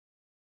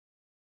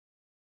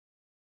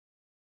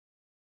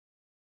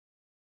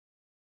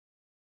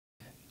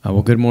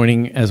Well, good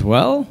morning as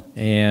well,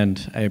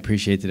 and I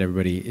appreciate that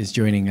everybody is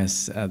joining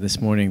us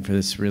this morning for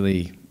this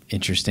really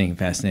interesting,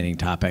 fascinating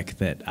topic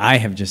that I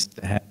have just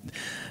had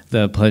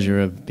the pleasure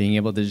of being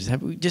able to just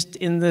have. Just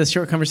in the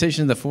short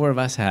conversation the four of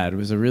us had, it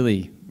was a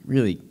really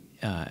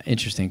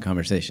interesting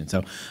conversation.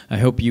 So I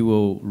hope you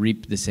will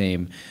reap the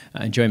same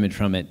enjoyment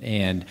from it.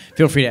 And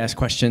feel free to ask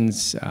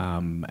questions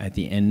at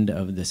the end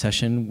of the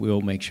session.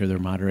 We'll make sure they're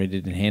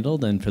moderated and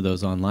handled. And for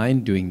those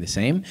online doing the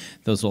same,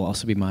 those will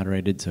also be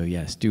moderated. So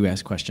yes, do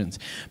ask questions.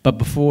 But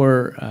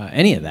before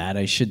any of that,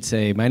 I should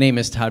say my name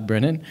is Todd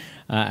Brennan.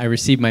 I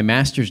received my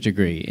master's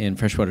degree in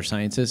freshwater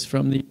sciences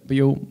from the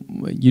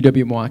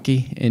UWM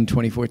Milwaukee in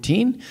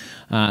 2014.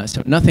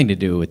 So nothing to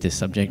do with this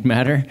subject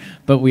matter,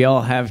 but we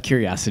all have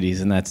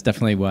curiosities, and that's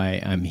definitely why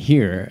I'm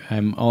here.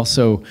 I'm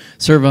also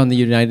serve on the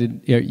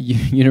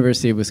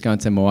University of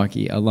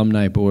Wisconsin-Milwaukee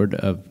Alumni Board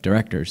of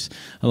Directors,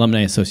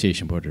 Alumni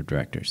Association Board of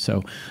Directors.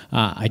 So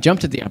I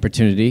jumped at the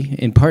opportunity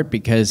in part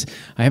because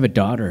I have a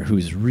daughter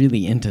who's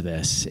really into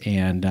this,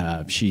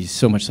 and she's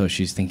so much so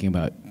she's thinking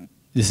about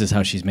this is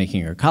how she's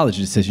making her college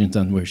decisions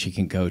on where she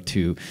can go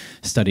to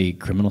study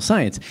criminal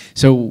science.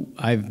 So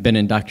I've been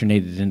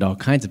indoctrinated into all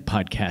kinds of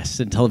podcasts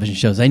and television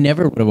shows I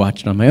never would have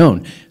watched on my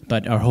own,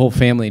 but our whole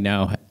family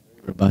now has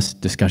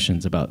robust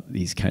discussions about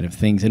these kind of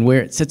things and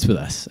where it sits with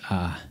us.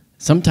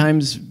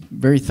 Sometimes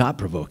very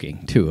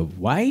thought-provoking, too, of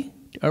why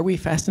are we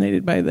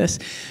fascinated by this,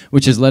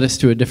 which has led us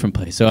to a different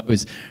place. So I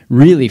was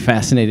really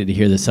fascinated to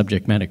hear the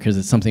subject matter because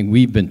it's something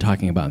we've been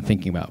talking about and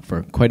thinking about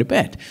for quite a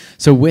bit.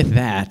 So with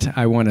that,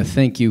 I want to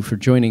thank you for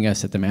joining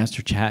us at the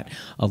Master Chat,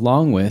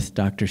 along with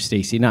Dr.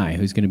 Stacey Nye,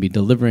 who's going to be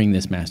delivering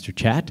this Master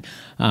Chat,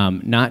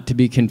 not to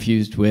be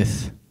confused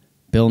with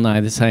Bill Nye,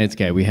 the science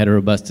guy. We had a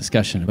robust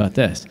discussion about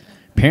this.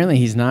 Apparently,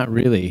 he's not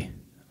really.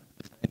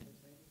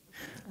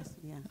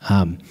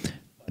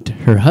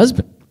 Her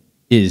husband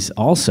is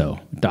also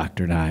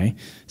Dr. Nye,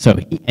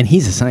 and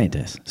he's a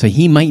scientist, so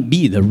he might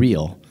be the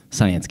real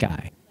science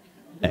guy.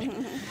 Okay.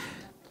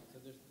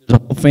 There's a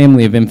whole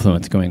family of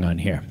influence going on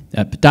here.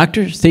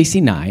 Dr. Stacey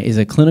Nye is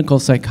a clinical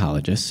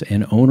psychologist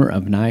and owner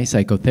of Nye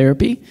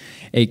Psychotherapy,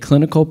 a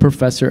clinical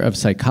professor of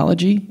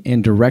psychology,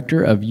 and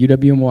director of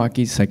UWM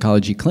Milwaukee's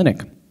Psychology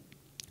Clinic.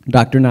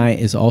 Dr. Nye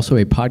is also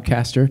a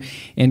podcaster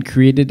and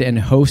created and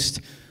hosts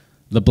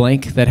The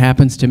Blank That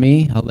Happens to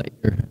Me. I'll let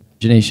your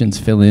imaginations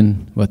fill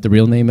in what the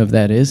real name of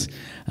that is,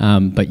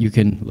 but you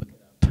can look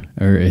it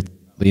up, or it's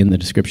in the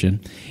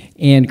description,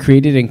 and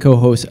created and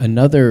co-hosts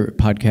another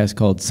podcast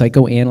called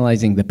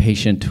Psychoanalyzing the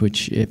Patient,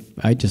 which, if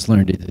I just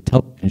learned, is a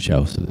television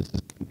show, so this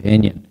is a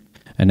companion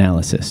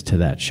analysis to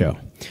that show.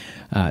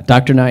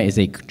 Dr. Nye is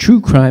a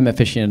true crime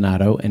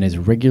aficionado and is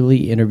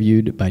regularly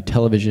interviewed by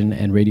television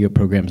and radio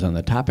programs on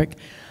the topic.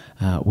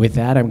 With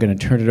that, I'm going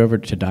to turn it over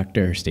to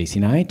Dr. Stacey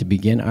Nye to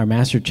begin our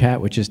Master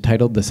Chat, which is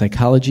titled The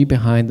Psychology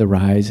Behind the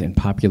Rise and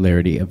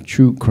Popularity of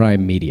True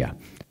Crime Media.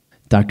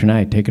 Dr.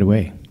 Nye, take it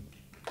away.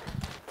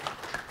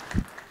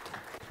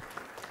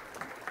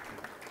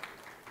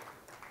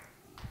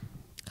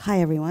 Hi,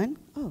 everyone.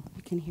 Oh,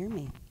 you can hear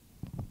me.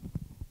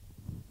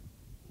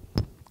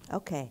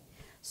 Okay.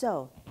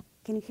 So,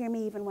 can you hear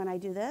me even when I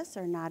do this,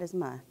 or not as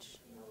much?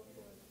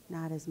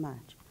 Not as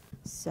much.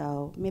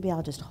 So, maybe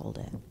I'll just hold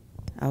it.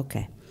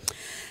 Okay.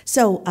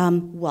 So,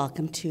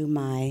 welcome to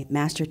my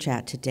Master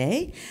Chat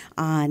today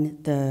on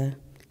the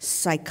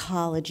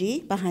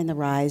psychology behind the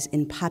rise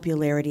in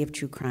popularity of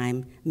true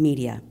crime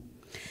media.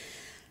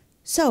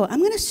 So, I'm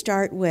going to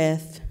start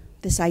with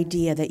this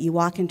idea that you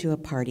walk into a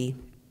party,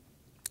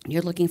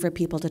 you're looking for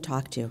people to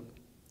talk to.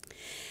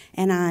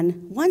 And on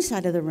one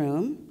side of the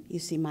room, you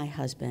see my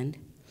husband,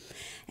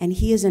 and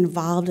he is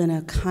involved in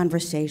a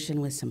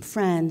conversation with some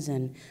friends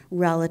and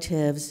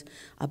relatives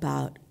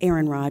about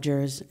Aaron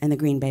Rodgers and the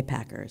Green Bay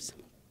Packers.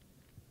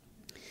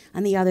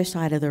 On the other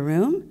side of the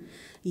room,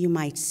 you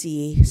might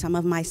see some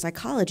of my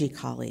psychology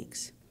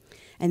colleagues,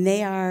 and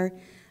they are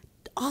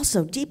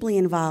also deeply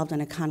involved in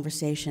a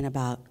conversation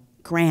about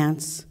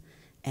grants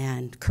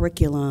and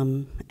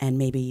curriculum and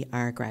maybe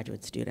our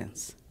graduate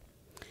students.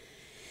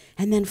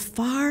 And then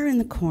far in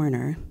the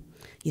corner,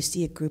 you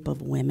see a group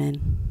of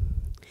women.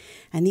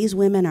 And these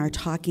women are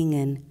talking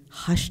in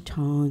hushed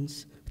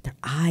tones, with their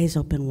eyes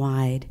open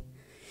wide.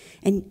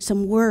 And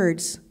some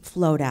words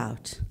float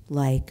out,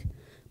 like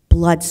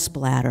blood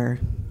splatter,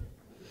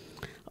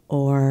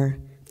 or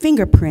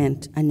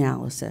fingerprint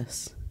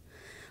analysis,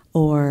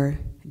 or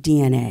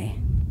DNA,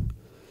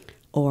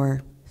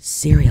 or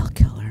serial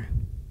killer.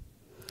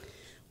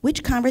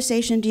 Which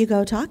conversation do you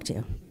go talk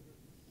to?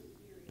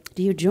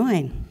 Do you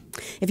join?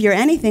 If you're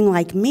anything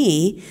like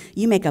me,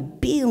 you make a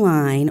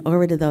beeline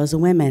over to those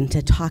women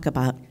to talk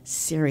about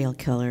serial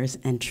killers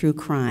and true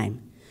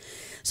crime.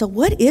 So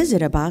what is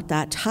it about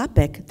that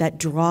topic that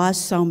draws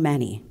so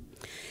many?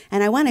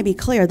 And I want to be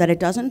clear that it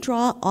doesn't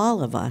draw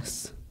all of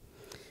us.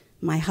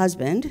 My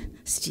husband,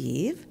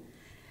 Steve,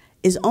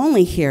 is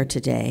only here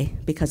today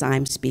because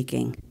I'm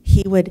speaking. He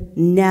he would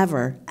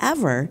never,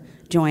 ever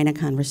join a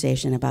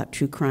conversation about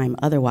true crime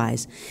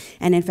otherwise.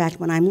 And in fact,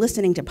 when I'm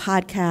listening to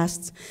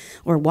podcasts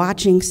or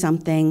watching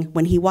something,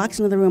 when he walks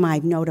into the room, I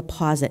know to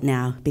pause it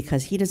now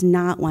because he does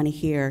not want to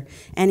hear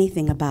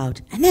anything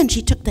about, and then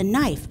she took the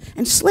knife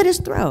and slit his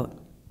throat.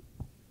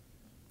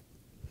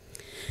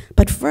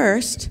 But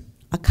first,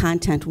 a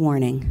content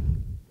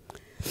warning.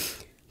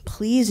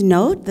 Please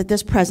note that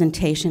this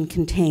presentation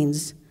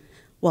contains,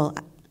 well,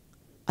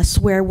 a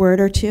swear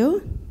word or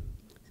two,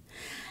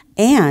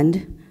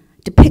 and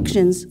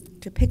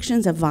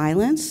depictions of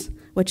violence,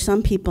 which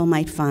some people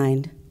might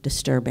find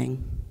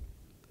disturbing.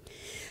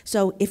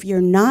 So if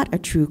you're not a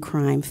true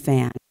crime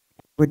fan,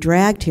 we're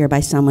dragged here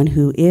by someone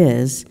who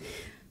is,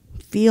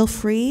 feel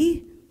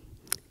free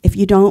if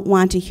you don't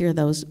want to hear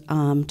those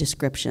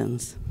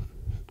descriptions.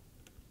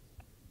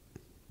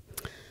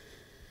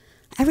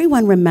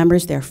 Everyone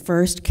remembers their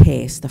first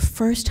case, the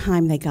first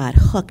time they got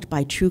hooked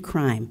by true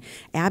crime.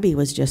 Abby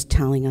was just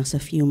telling us a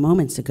few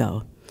moments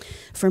ago.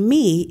 For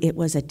me, it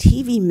was a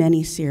TV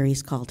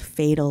miniseries called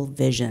Fatal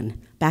Vision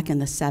back in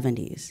the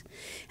 70s.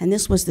 And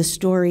this was the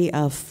story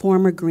of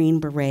former Green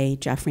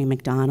Beret Jeffrey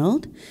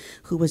McDonald,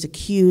 who was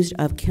accused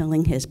of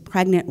killing his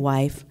pregnant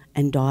wife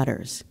and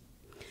daughters.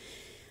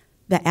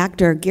 The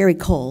actor Gary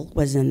Cole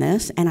was in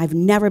this, and I've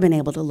never been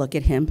able to look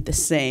at him the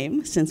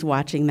same since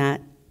watching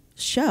that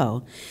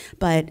show.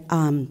 But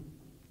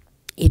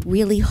it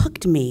really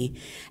hooked me.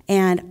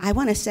 And I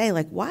want to say,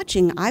 like,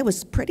 watching, I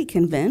was pretty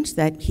convinced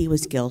that he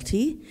was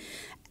guilty,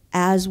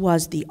 as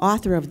was the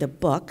author of the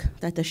book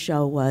that the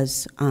show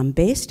was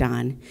based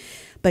on.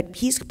 But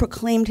he's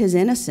proclaimed his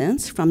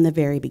innocence from the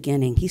very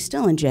beginning. He's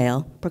still in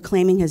jail,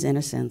 proclaiming his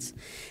innocence.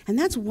 And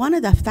that's one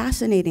of the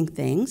fascinating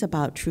things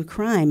about true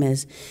crime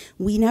is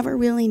we never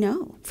really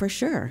know for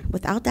sure.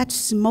 Without that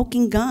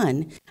smoking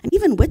gun, and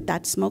even with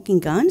that smoking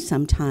gun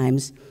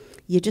sometimes,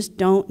 you just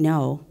don't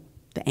know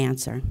the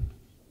answer.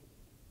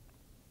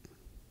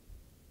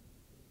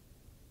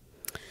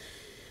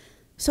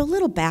 So a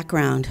little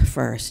background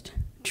first.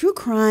 True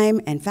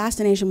crime and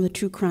fascination with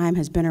true crime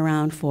has been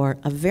around for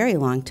a very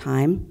long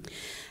time.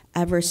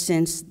 Ever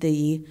since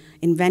the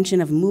invention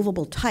of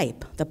movable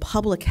type, the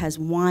public has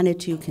wanted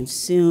to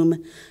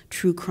consume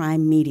true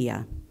crime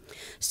media.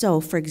 So,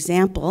 for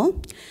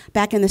example,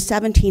 back in the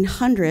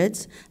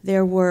 1700s,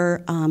 there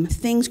were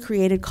things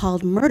created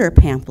called murder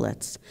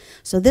pamphlets.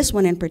 So this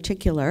one in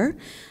particular,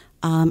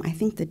 I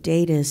think the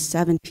date is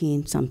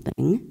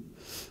 17-something,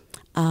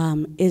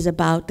 is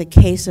about the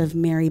case of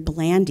Mary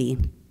Blandy.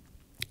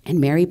 And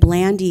Mary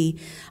Blandy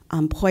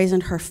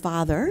poisoned her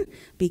father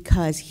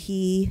because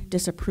he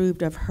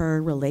disapproved of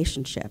her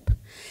relationship.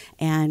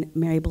 And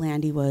Mary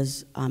Blandy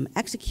was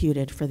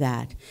executed for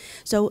that.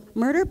 So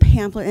murder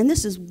pamphlet, and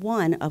this is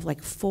one of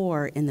like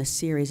 4 in the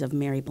series of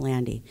Mary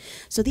Blandy.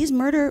 So these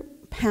murder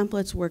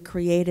pamphlets were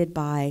created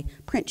by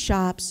print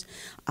shops,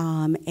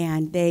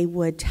 and they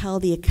would tell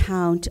the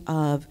account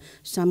of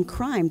some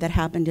crime that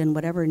happened in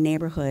whatever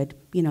neighborhood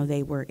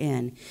they were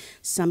in.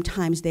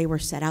 Sometimes they were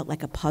set out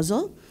like a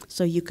puzzle,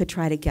 so you could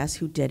try to guess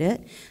who did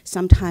it.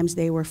 Sometimes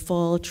they were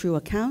full, true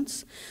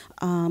accounts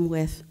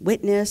with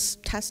witness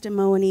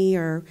testimony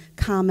or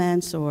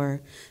comments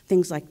or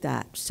things like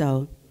that.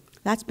 So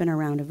that's been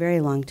around a very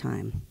long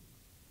time.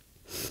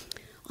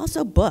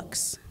 Also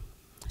books.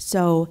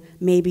 So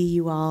maybe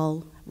you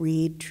all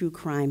read true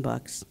crime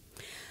books.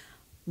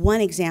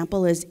 One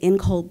example is In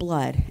Cold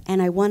Blood,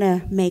 and I want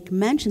to make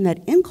mention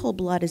that In Cold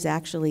Blood is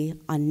actually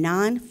a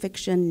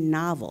nonfiction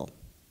novel.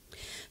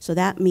 So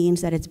that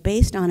means that it's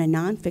based on a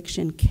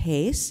nonfiction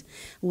case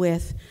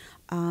with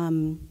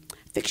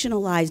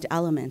fictionalized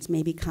elements,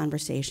 maybe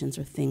conversations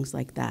or things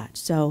like that.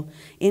 So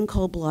In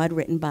Cold Blood,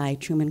 written by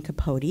Truman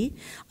Capote,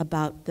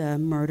 about the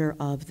murder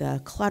of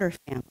the Clutter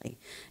family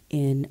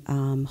in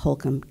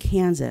Holcomb,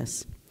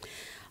 Kansas.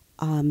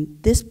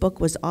 This book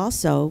was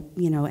also,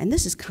 and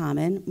this is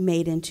common,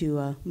 made into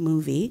a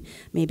movie.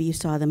 Maybe you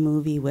saw the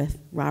movie with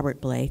Robert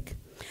Blake.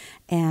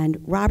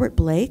 And Robert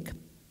Blake,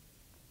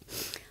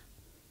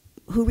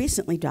 who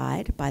recently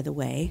died, by the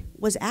way,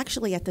 was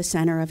actually at the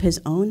center of his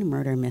own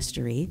murder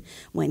mystery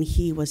when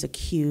he was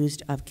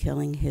accused of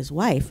killing his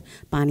wife,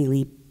 Bonnie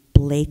Lee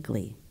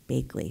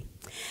Bakley.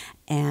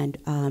 And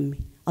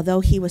although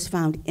he was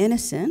found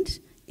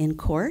innocent in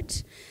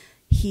court,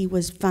 he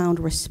was found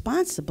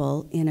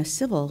responsible in a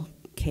civil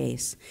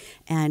case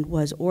and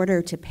was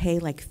ordered to pay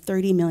like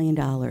 $30 million,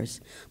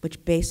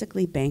 which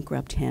basically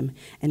bankrupted him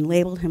and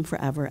labeled him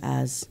forever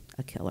as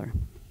a killer.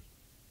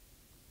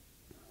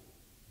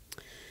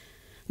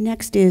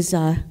 Next is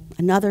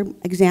another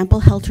example,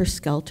 Helter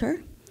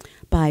Skelter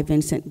by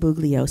Vincent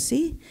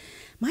Bugliosi.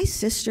 My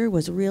sister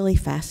was really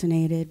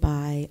fascinated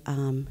by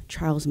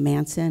Charles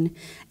Manson,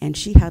 and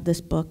she had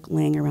this book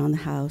laying around the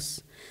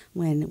house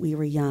when we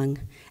were young.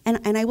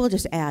 And I will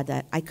just add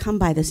that I come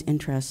by this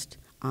interest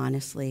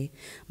honestly.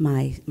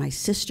 My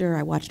sister,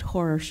 I watched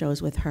horror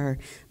shows with her.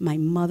 My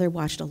mother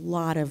watched a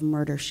lot of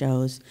murder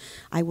shows.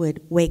 I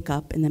would wake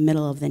up in the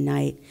middle of the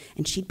night,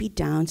 and she'd be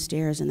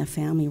downstairs in the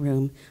family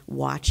room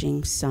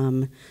watching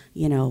some,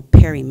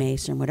 Perry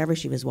Mason, whatever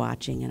she was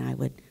watching, and I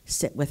would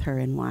sit with her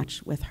and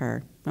watch with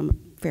her from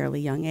a fairly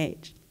young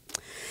age.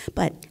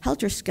 But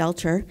Helter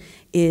Skelter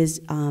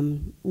is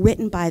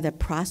written by the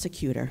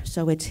prosecutor,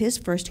 so it's his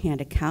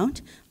firsthand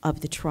account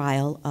of the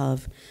trial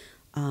of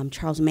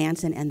Charles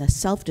Manson and the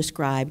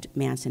self-described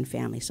Manson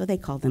family, so they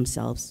call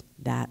themselves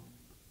that.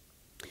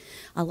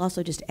 I'll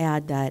also just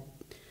add that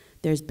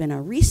there's been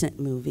a recent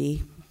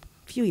movie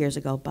a few years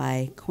ago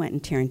by Quentin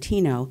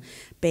Tarantino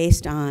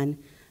based on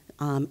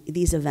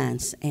these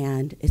events,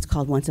 and it's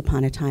called Once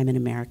Upon a Time in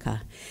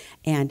America.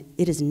 And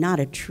it is not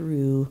a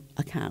true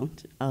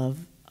account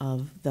of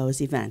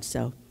those events,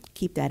 so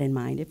keep that in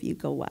mind if you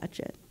go watch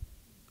it.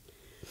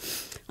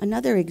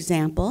 Another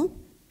example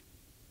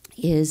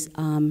is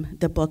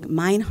the book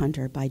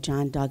Mindhunter by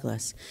John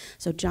Douglas.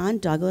 So John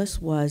Douglas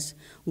was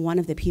one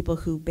of the people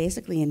who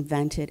basically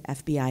invented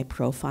FBI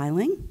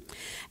profiling,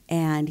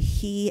 and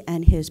he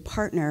and his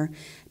partner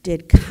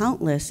did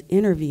countless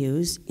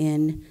interviews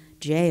in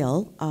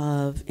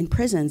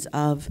prisons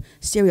of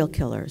serial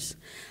killers.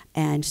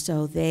 And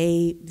so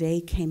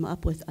they came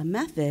up with a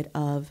method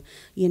of,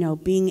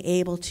 being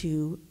able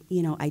to,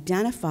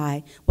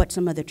 identify what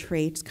some of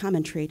the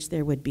common traits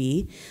there would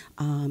be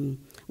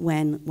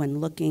when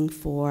looking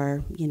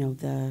for,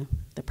 the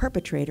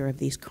perpetrator of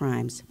these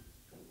crimes.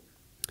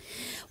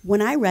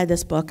 When I read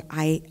this book,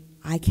 I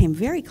came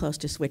very close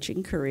to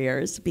switching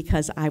careers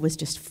because I was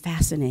just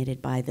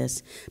fascinated by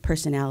this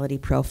personality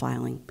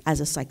profiling as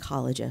a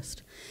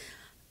psychologist.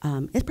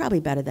 It's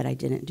probably better that I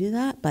didn't do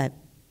that, but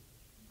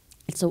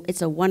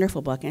it's a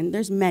wonderful book, and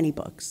there's many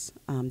books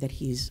that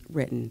he's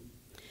written.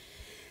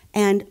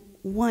 And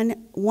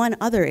one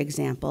other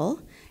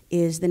example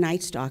is The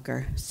Night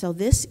Stalker. So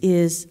this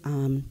is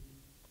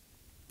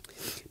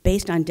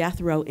based on death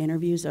row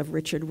interviews of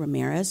Richard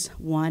Ramirez,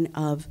 one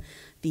of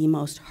the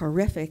most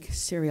horrific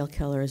serial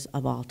killers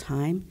of all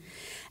time.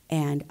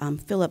 And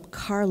Philip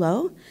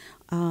Carlo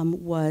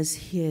was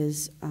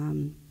his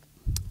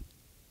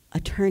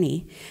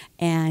attorney,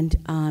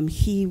 and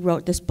he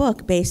wrote this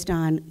book based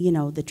on,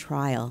 the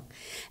trial.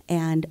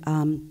 And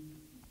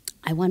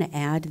I want to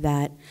add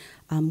that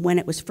when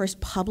it was first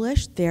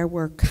published, there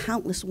were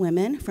countless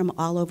women from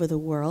all over the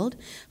world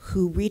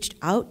who reached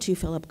out to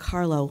Philip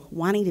Carlo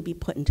wanting to be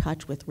put in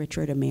touch with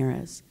Richard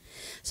Ramirez.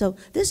 So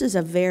this is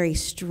a very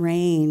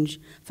strange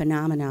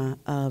phenomena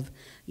of,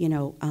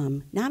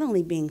 not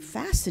only being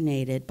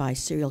fascinated by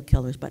serial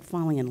killers, but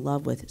falling in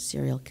love with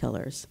serial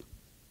killers.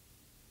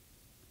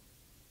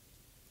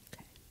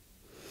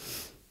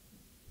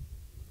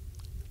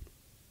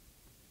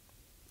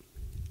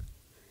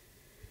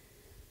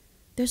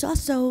 There's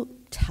also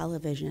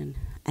television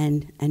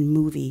and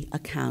movie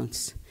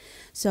accounts.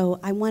 So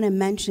I want to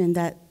mention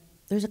that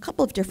there's a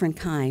couple of different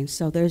kinds.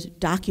 So there's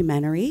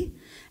documentary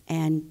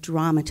and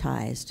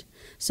dramatized.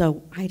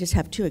 So I just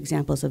have two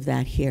examples of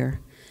that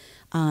here.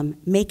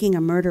 Making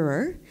a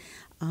Murderer.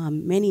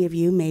 Many of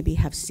you maybe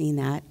have seen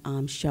that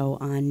show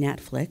on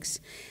Netflix.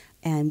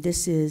 And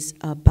this is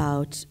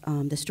about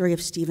the story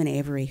of Stephen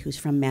Avery, who's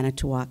from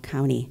Manitowoc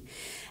County.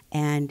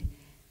 And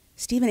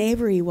Stephen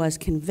Avery was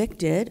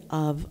convicted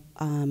of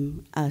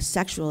a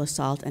sexual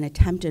assault and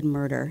attempted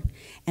murder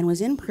and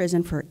was in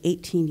prison for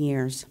 18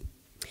 years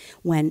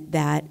when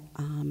that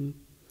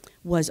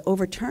was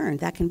overturned.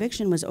 That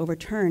conviction was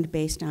overturned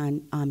based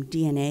on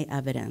DNA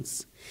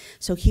evidence.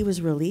 So he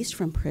was released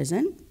from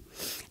prison,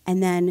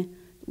 and then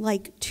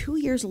like 2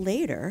 years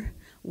later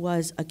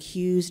was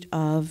accused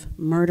of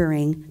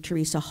murdering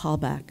Teresa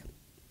Halbach.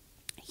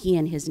 He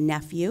and his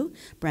nephew,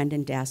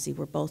 Brendan Dassey,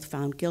 were both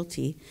found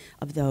guilty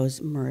of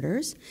those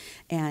murders,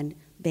 and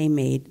they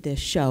made this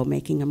show,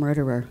 Making a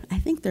Murderer. I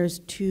think there's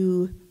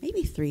 2,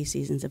 maybe 3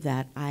 seasons of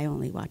that. I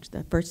only watched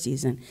the first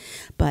season.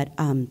 But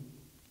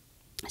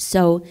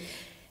so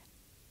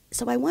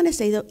I want to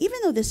say, though, even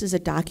though this is a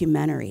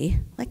documentary,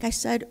 like I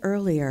said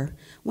earlier,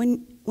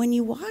 when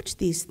you watch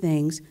these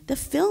things, the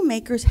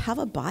filmmakers have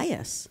a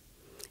bias.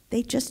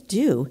 They just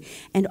do.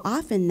 And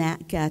often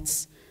that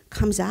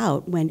comes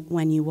out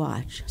when you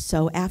watch.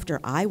 So after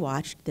I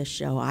watched this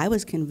show, I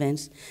was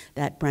convinced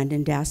that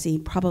Brendan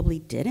Dassey probably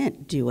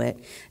didn't do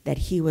it, that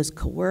he was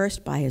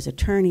coerced by his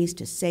attorneys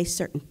to say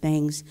certain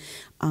things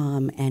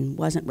and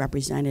wasn't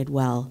represented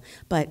well.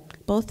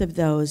 But both of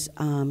those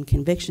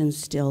convictions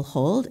still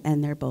hold,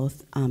 and they're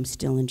both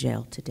still in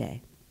jail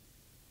today.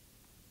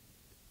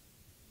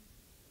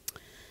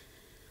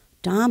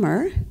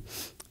 Dahmer,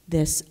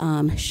 this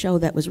show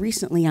that was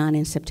recently on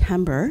in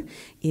September,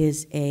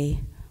 is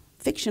a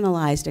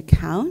fictionalized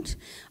account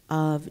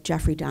of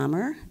Jeffrey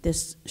Dahmer.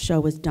 This show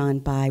was done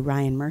by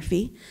Ryan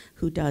Murphy,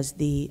 who does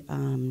he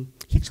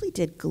actually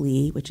did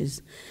Glee, which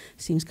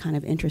seems kind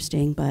of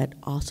interesting, but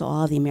also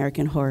all the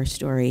American Horror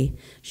Story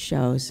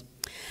shows.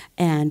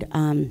 And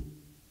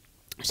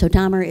so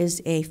Dahmer is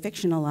a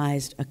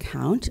fictionalized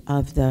account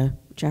of the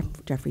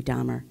Jeffrey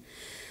Dahmer.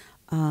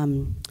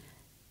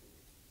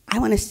 I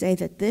want to say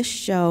that this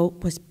show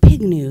was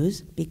big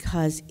news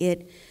because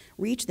it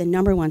reached the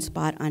 #1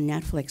 spot on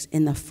Netflix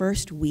in the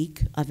first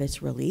week of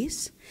its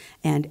release,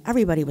 and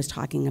everybody was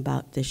talking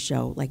about this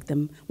show, like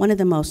one of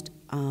the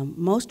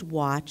most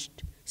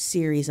watched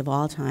series of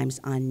all times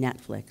on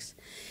Netflix.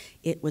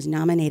 It was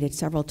nominated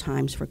several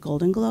times for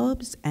Golden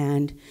Globes,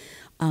 and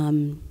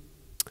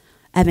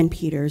Evan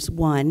Peters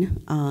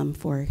won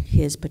for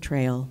his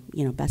portrayal,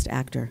 Best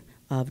Actor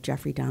of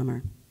Jeffrey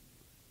Dahmer.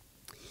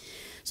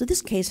 So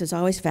this case has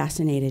always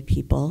fascinated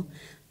people,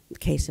 the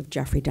case of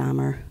Jeffrey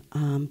Dahmer,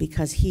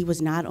 because he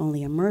was not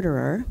only a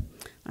murderer.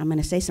 I'm going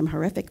to say some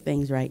horrific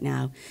things right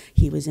now.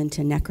 He was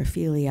into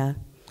necrophilia,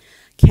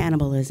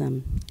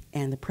 cannibalism,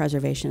 and the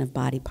preservation of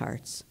body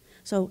parts.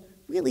 So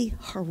really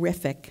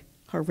horrific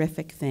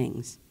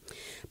things.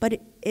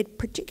 But it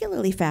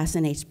particularly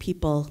fascinates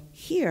people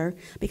here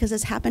because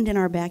this happened in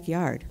our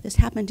backyard. This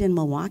happened in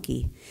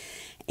Milwaukee.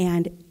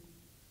 And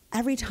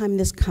every time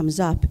this comes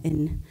up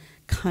in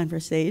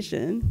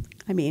conversation,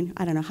 I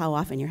don't know how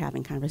often you're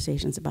having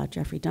conversations about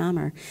Jeffrey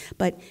Dahmer,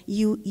 but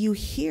you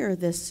hear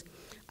this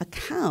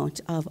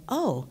account of,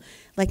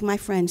 like my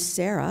friend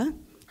Sarah,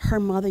 her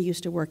mother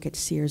used to work at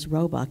Sears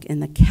Roebuck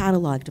in the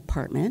catalog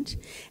department,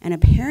 and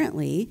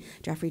apparently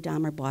Jeffrey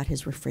Dahmer bought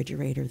his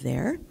refrigerator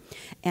there.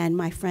 And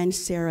my friend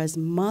Sarah's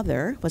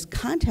mother was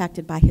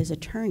contacted by his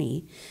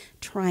attorney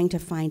trying to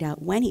find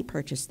out when he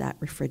purchased that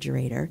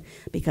refrigerator,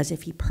 because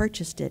if he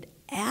purchased it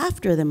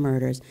after the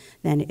murders,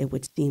 then it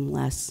would seem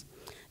less,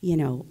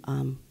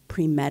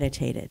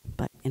 premeditated.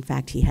 But in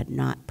fact, he had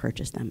not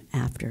purchased them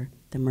after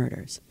the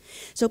murders.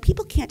 So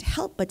people can't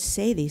help but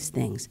say these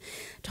things.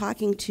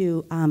 Talking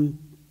to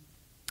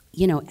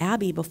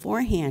Abby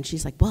beforehand,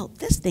 she's like, well,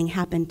 this thing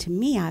happened to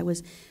me. I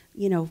was,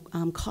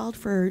 called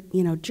for,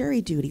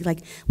 jury duty.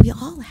 Like, we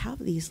all have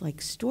these,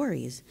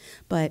 stories.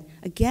 But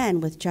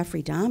again, with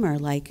Jeffrey Dahmer,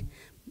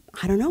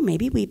 I don't know,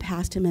 maybe we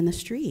passed him in the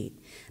street.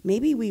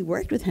 Maybe we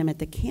worked with him at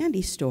the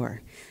candy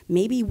store.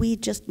 Maybe we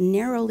just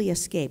narrowly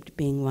escaped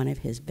being one of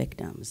his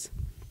victims.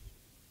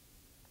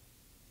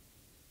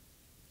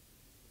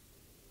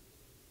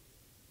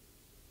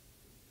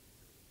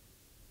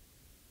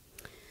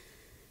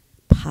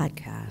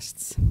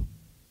 Podcasts.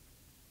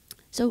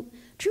 So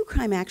true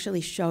crime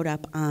actually showed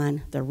up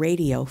on the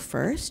radio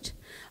first.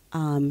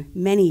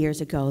 Many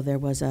years ago, there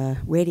was a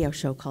radio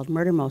show called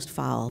Murder Most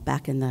Foul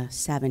back in the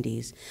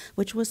 70s,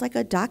 which was like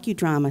a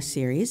docudrama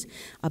series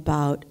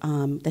about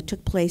that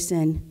took place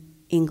in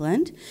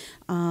England,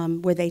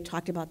 where they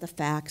talked about the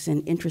facts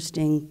and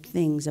interesting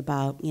things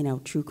about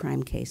true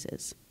crime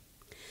cases.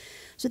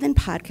 So then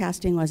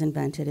podcasting was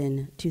invented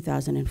in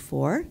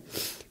 2004.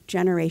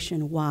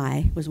 Generation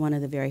Y was one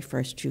of the very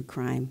first true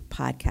crime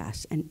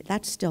podcasts, and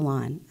that's still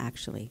on,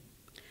 actually.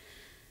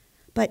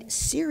 But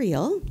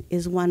Serial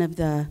is one of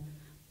the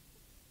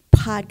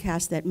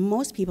podcasts that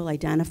most people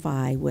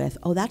identify with,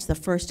 that's the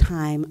first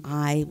time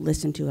I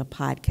listened to a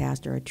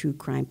podcast or a true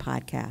crime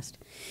podcast.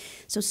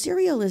 So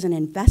Serial is an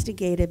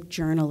investigative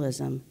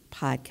journalism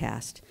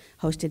podcast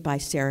hosted by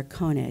Sarah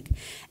Koenig.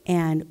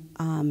 And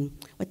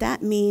what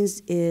that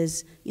means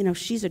is,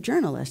 she's a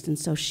journalist, and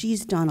so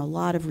she's done a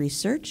lot of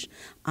research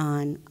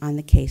on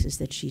the cases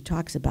that she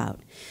talks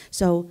about.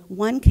 So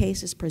one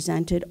case is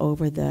presented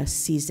over the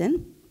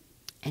season,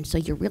 and so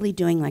you're really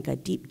doing like a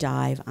deep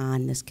dive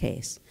on this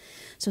case.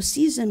 So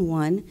season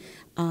 1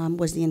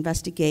 was the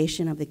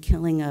investigation of the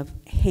killing of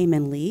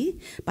Heyman Lee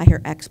by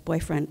her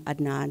ex-boyfriend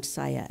Adnan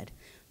Syed.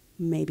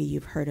 Maybe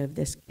you've heard of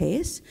this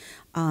case.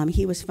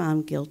 He was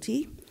found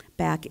guilty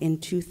back in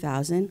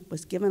 2000,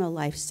 was given a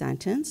life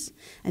sentence,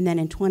 and then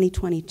in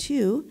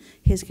 2022,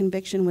 his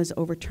conviction was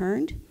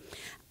overturned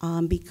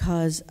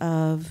because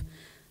of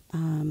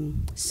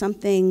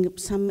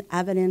some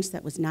evidence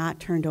that was not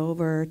turned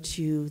over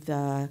to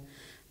the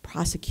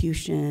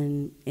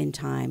prosecution in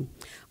time,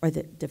 or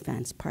the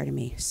defense, pardon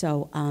me.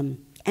 So,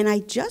 and I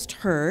just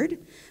heard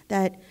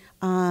that,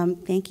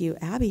 thank you,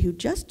 Abby, who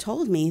just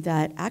told me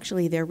that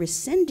actually they're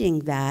rescinding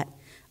that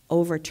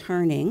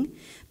overturning,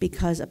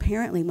 because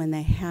apparently when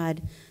they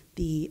had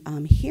the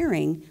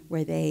hearing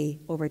where they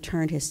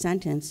overturned his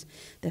sentence,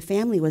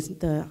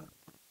 the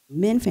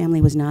Min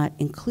family was not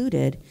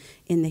included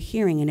in the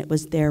hearing, and it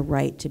was their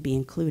right to be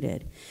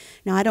included.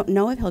 Now, I don't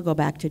know if he'll go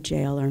back to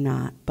jail or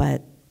not,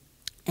 but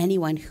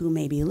anyone who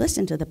maybe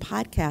listened to the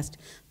podcast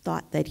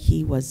thought that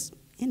he was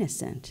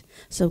innocent.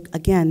 So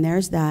again,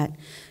 there's that,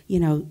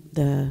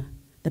 the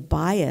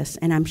bias,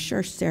 and I'm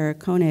sure Sarah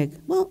Koenig,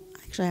 well,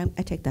 actually,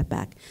 I take that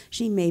back.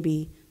 She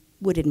maybe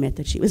would admit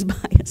that she was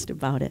biased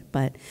about it,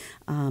 but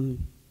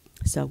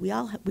so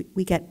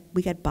we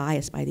get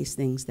biased by these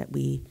things that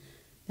we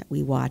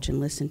watch and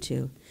listen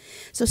to.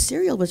 So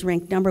Serial was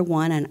ranked #1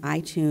 on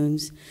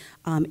iTunes.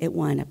 It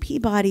won a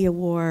Peabody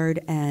Award,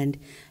 and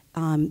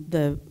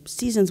the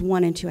seasons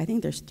 1 and 2, I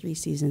think there's 3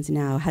 seasons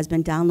now, has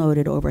been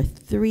downloaded over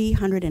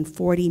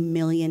 340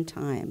 million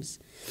times.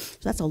 So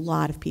that's a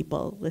lot of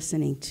people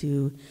listening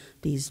to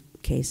these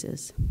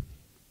cases.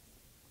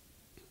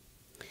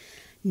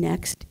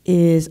 Next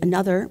is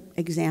another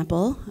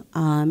example,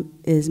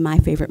 is My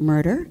Favorite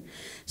Murder.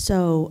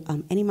 So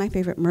any My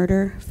Favorite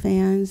Murder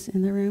fans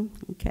in the room?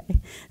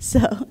 Okay.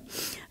 So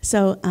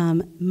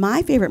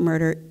My Favorite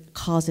Murder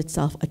calls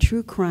itself a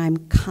true crime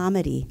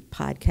comedy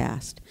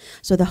podcast.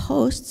 So the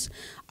hosts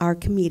are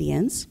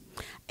comedians,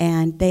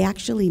 And they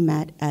actually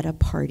met at a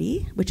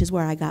party, which is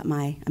where I got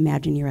my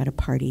imagine you're at a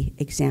party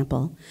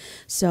example.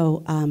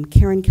 So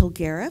Karen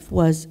Kilgariff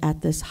was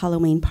at this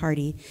Halloween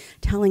party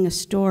telling a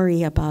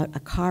story about a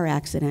car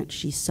accident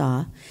she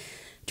saw.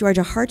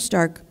 Georgia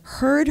Hartstark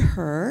heard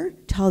her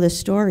tell the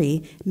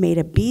story, made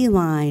a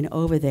beeline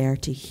over there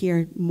to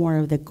hear more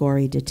of the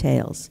gory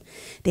details.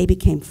 They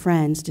became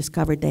friends,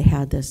 discovered they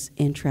had this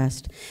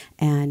interest,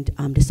 and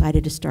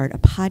decided to start a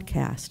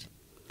podcast.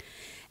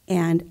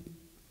 And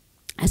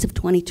as of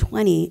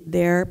 2020,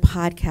 their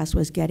podcast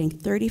was getting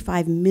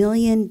 35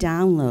 million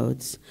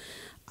downloads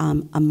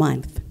a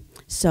month.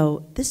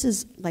 So this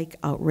is like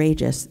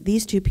outrageous.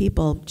 These two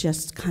people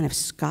just kind of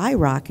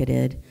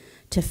skyrocketed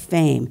to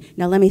fame.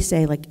 Now let me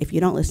say, like, if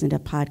you don't listen to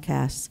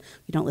podcasts,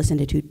 you don't listen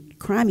to true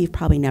crime, you've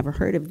probably never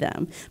heard of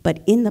them.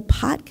 But in the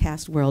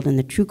podcast world, in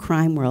the true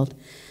crime world,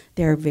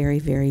 they're very,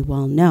 very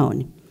well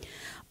known.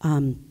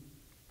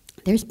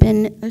 There's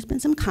been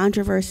some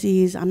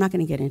controversies. I'm not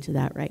going to get into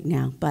that right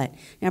now, but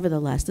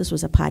nevertheless, this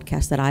was a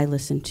podcast that I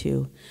listened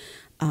to.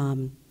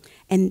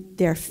 And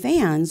their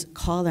fans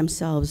call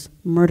themselves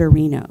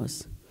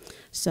murderinos.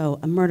 So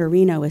a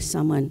murderino is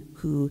someone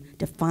who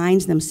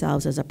defines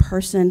themselves as a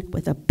person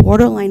with a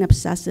borderline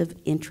obsessive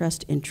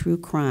interest in true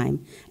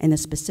crime and the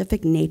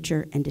specific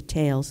nature and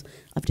details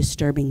of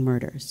disturbing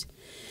murders.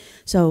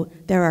 So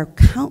there are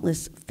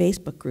countless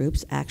Facebook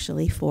groups,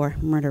 actually, for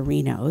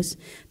murderinos,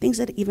 things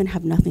that even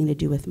have nothing to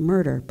do with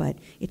murder, but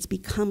it's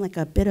become like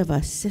a bit of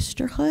a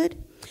sisterhood.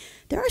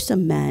 There are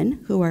some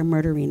men who are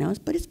murderinos,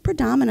 but it's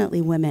predominantly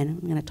women.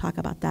 I'm going to talk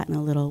about that in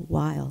a little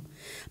while.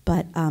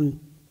 But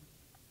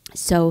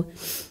so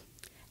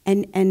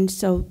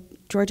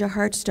Georgia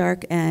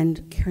Hartstark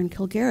and Karen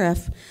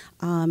Kilgariff,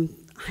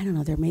 I don't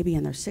know, they're maybe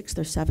in their 6th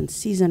or 7th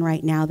season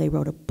right now. They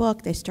wrote a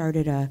book. They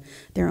started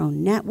their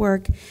own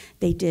network.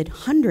 They did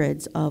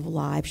hundreds of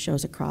live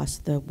shows across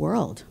the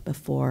world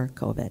before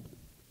COVID.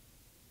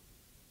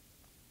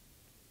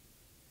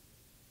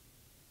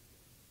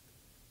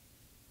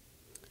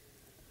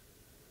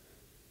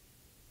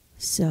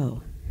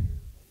 So,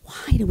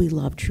 why do we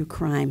love true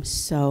crime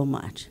so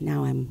much?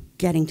 Now I'm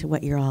getting to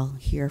what you're all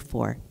here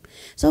for.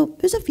 So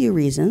there's a few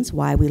reasons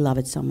why we love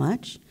it so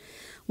much.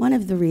 One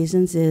of the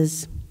reasons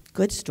is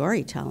good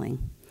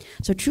storytelling.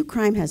 So true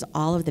crime has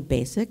all of the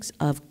basics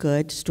of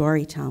good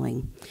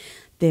storytelling.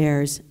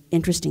 There's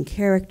interesting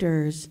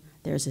characters,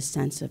 there's a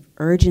sense of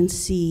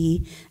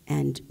urgency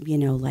and,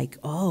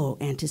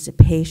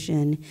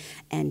 anticipation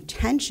and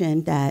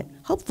tension that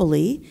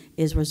hopefully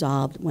is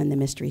resolved when the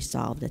mystery's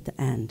solved at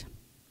the end.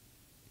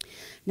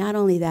 Not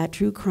only that,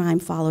 true crime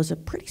follows a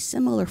pretty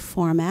similar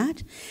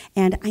format,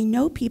 and I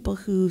know people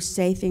who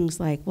say things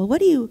like, well,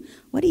 what do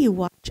you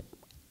watch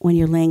when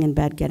you're laying in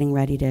bed getting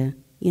ready to,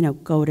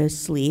 go to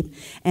sleep?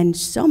 And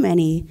so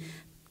many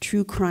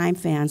true crime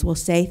fans will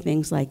say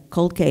things like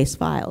cold case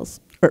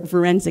files or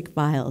forensic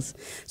files.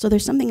 So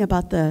there's something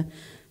about the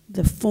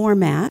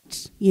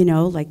format,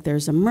 like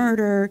there's a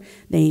murder,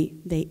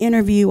 they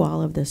interview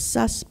all of the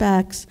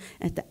suspects,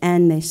 at the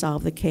end they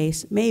solve the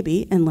case,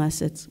 maybe,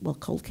 unless it's,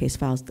 cold case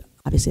files,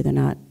 obviously they're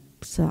not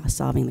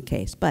solving the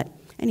case. But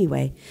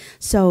anyway,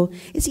 so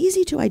it's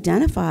easy to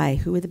identify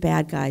who the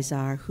bad guys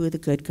are, who the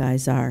good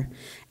guys are,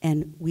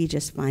 and we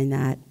just find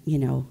that,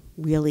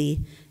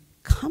 really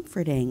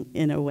comforting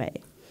in a way,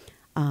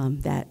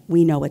 that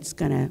we know what's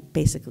going to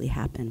basically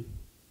happen.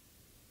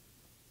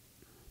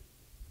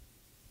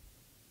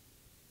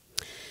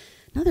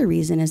 Another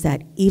reason is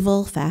that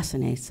evil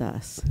fascinates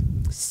us.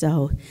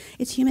 So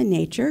it's human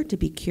nature to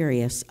be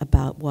curious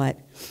about what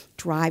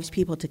drives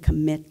people to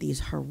commit these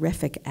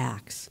horrific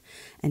acts.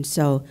 And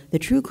so the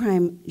true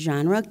crime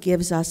genre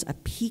gives us a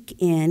peek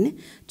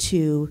in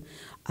to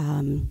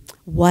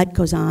what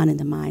goes on in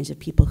the minds of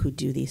people who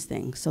do these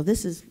things. So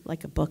this is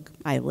like a book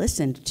I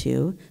listened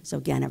to. So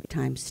again, every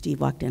time Steve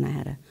walked in, I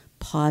had to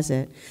pause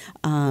it.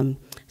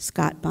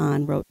 Scott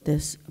Bond wrote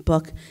this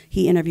book.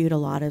 He interviewed a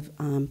lot of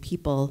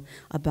people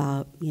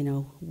about,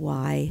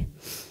 why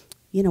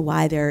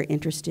they're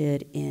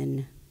interested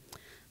in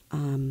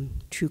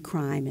true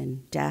crime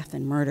and death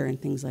and murder and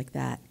things like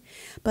that.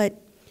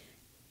 But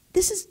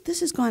this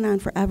has gone on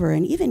forever,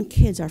 and even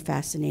kids are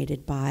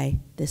fascinated by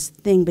this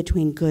thing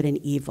between good and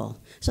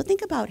evil. So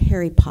think about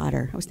Harry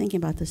Potter. I was thinking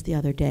about this the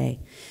other day.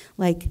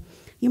 Like,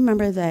 you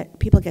remember that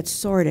people get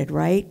sorted,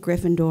 right?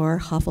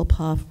 Gryffindor,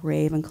 Hufflepuff,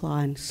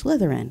 Ravenclaw, and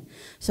Slytherin.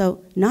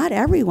 So not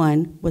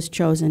everyone was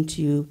chosen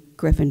to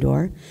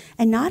Gryffindor,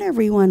 and not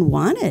everyone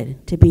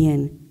wanted to be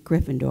in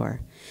Gryffindor.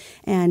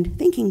 And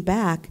thinking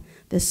back,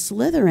 the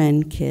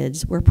Slytherin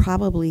kids were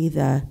probably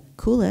the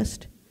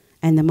coolest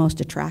and the most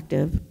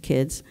attractive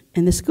kids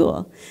in the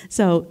school.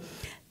 So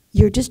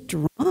you're just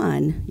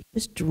drawn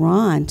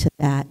to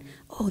that,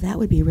 oh, that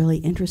would be really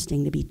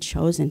interesting to be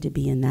chosen to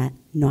be in that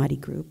naughty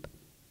group.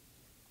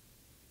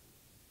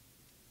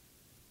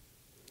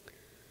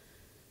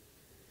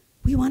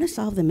 We want to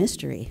solve the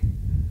mystery.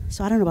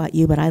 So I don't know about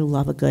you, but I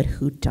love a good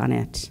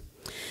whodunit.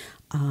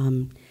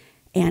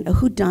 And a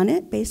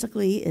whodunit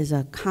basically is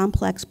a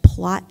complex,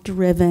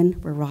 plot-driven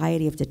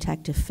variety of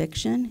detective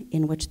fiction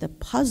in which the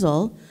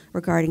puzzle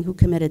regarding who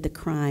committed the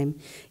crime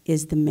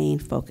is the main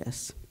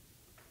focus.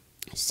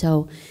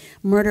 So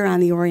Murder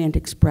on the Orient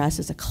Express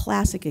is a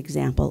classic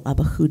example of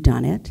a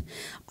whodunit,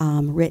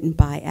 written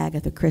by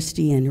Agatha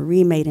Christie and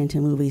remade into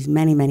movies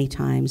many, many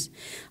times.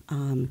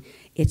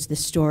 It's the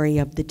story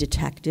of the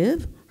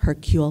detective,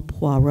 Hercule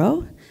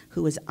Poirot,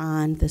 who is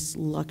on this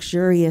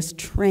luxurious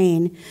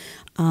train,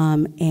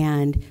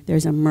 and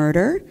there's a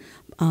murder.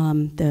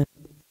 The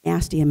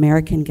nasty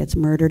American gets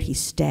murdered. He's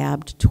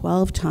stabbed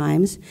 12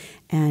 times,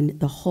 and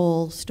the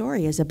whole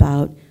story is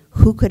about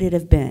who could it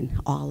have been?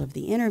 All of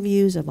the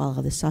interviews of all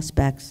of the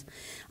suspects.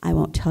 I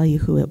won't tell you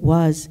who it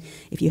was.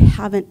 If you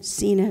haven't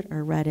seen it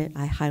or read it,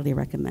 I highly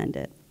recommend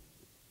it.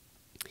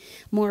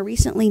 More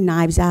recently,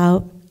 Knives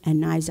Out and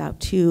Knives Out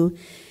 2.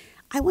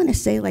 I want to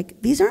say,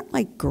 like, these aren't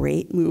like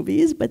great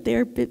movies, but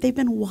they've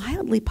been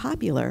wildly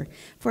popular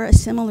for a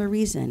similar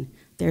reason.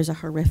 There's a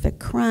horrific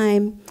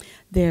crime,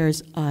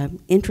 there's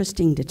an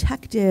interesting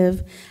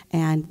detective,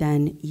 and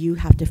then you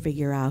have to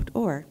figure out,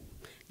 or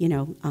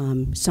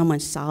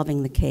someone's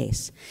solving the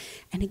case.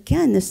 And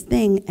again, this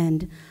thing,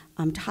 and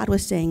Todd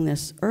was saying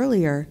this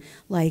earlier,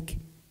 like,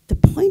 the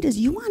point is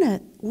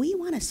we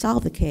want to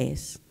solve the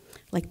case,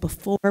 like,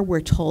 before we're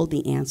told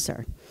the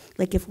answer.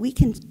 Like, if we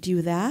can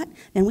do that,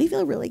 then we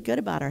feel really good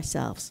about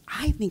ourselves.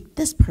 I think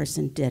this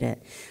person did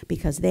it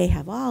because they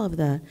have all of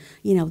the,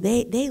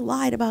 they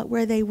lied about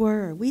where they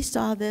were, or we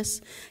saw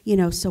this,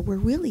 so we're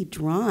really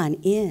drawn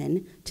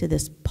in to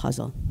this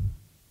puzzle.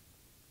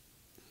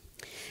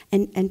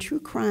 And true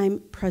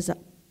crime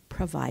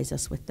provides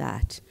us with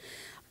that,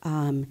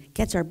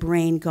 gets our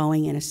brain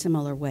going in a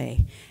similar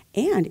way.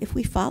 And if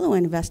we follow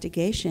an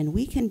investigation,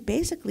 we can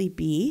basically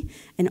be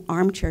an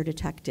armchair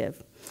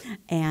detective.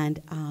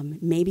 And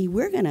maybe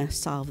we're going to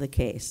solve the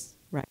case,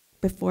 right,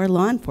 before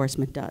law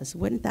enforcement does.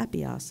 Wouldn't that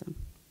be awesome?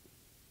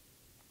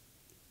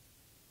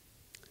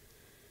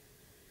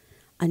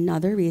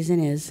 Another reason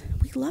is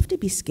we love to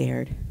be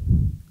scared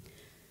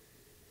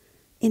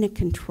in a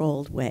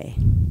controlled way.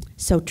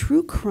 So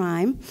true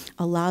crime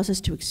allows us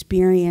to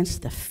experience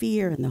the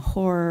fear and the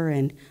horror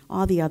and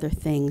all the other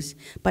things,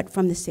 but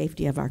from the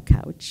safety of our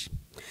couch.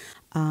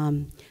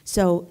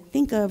 So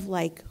think of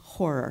like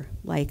horror.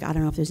 Like, I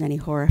don't know if there's any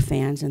horror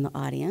fans in the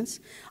audience.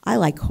 I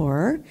like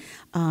horror,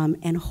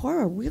 and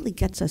horror really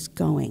gets us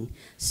going.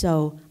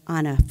 So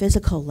on a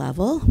physical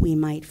level, we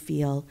might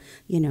feel,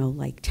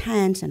 like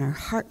tense, and our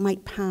heart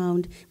might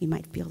pound. We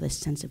might feel this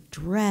sense of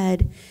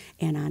dread.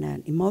 And on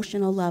an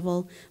emotional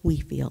level,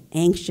 we feel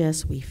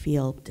anxious, we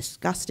feel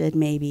disgusted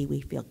maybe, we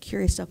feel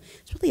curious. So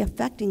it's really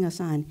affecting us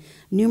on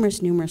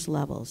numerous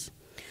levels.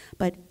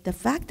 But the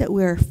fact that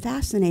we're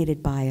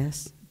fascinated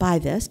by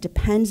this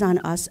depends on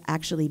us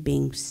actually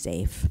being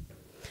safe.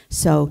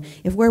 So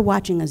if we're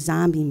watching a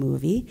zombie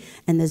movie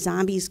and the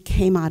zombies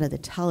came out of the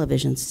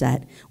television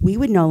set, we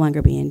would no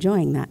longer be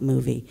enjoying that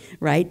movie,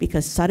 right?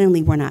 Because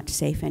suddenly we're not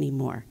safe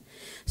anymore.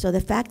 So the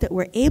fact that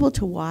we're able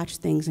to watch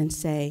things and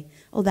say,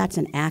 oh, that's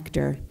an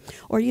actor,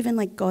 or even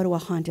like go to a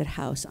haunted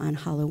house on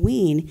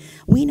Halloween,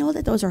 we know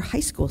that those are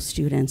high school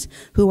students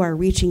who are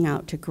reaching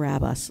out to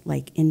grab us,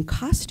 like in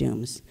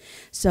costumes.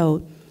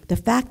 So the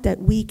fact that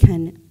we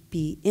can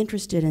be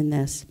interested in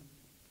this,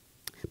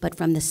 but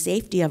from the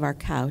safety of our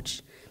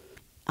couch,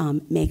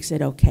 makes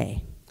it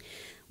okay.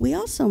 We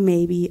also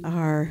maybe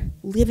are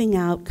living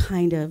out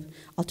kind of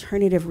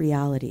alternative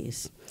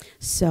realities.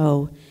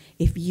 So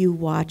if you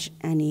watch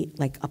any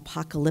like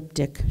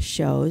apocalyptic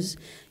shows,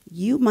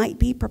 you might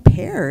be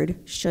prepared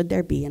should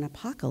there be an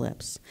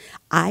apocalypse.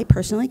 I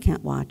personally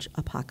can't watch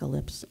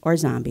apocalypse or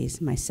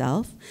zombies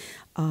myself.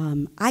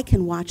 I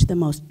can watch the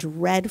most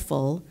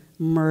dreadful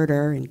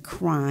murder and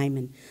crime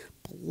and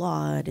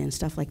blood and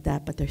stuff like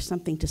that, but there's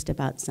something just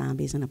about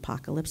zombies and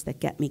apocalypse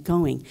that get me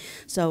going.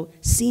 So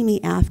see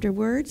me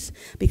afterwards,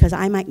 because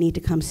I might need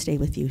to come stay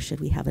with you should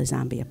we have a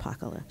zombie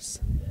apocalypse.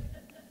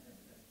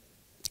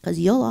 Because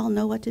you'll all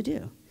know what to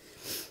do.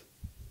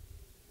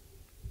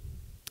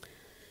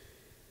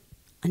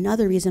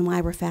 Another reason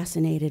why we're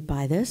fascinated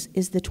by this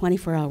is the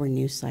 24-hour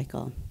news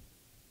cycle.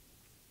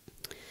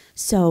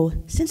 So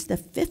since the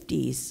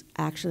 50s,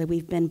 actually,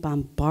 we've been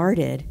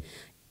bombarded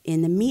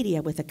in the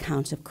media with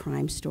accounts of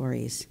crime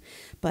stories.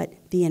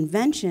 But the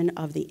invention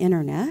of the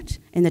internet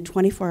and the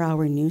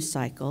 24-hour news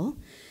cycle,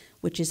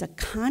 which is a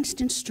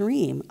constant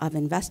stream of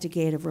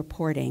investigative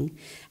reporting,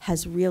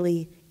 has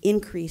really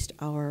increased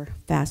our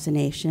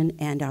fascination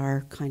and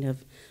our kind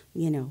of,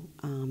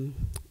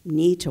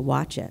 need to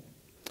watch it.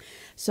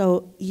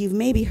 So you've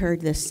maybe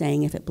heard this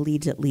saying, if it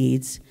bleeds, it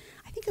leads.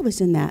 I think it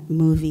was in that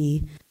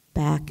movie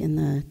back in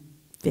the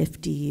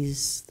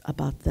 50s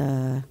about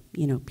the,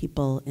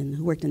 people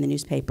who worked in the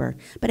newspaper.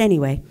 But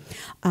anyway,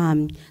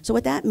 so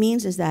what that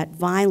means is that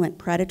violent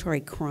predatory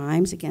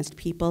crimes against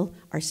people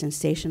are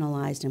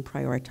sensationalized and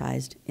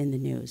prioritized in the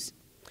news.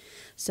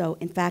 So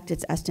in fact,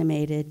 it's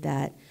estimated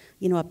that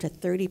up to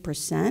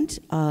 30%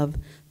 of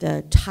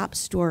the top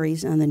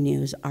stories on the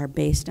news are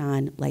based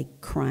on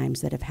like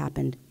crimes that have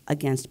happened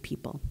against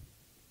people.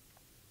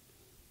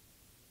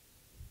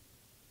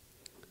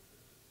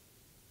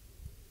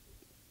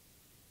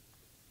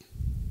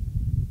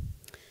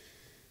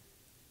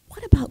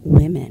 what about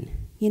women?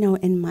 You know,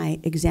 in my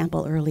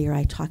example earlier,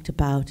 I talked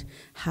about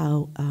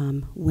how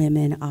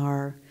women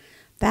are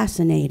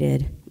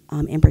fascinated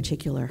in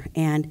particular.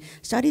 And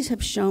studies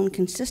have shown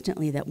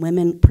consistently that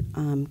women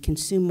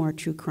consume more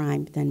true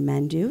crime than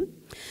men do.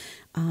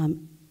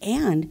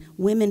 And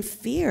women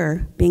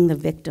fear being the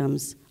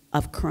victims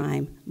of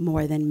crime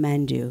more than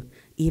men do,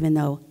 even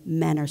though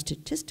men are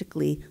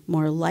statistically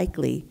more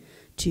likely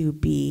to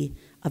be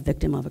a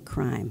victim of a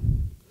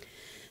crime.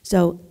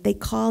 So they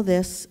call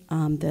this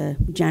the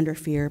gender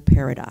fear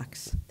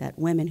paradox, that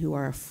women who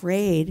are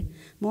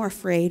more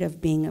afraid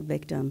of being a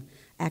victim,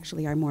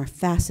 actually are more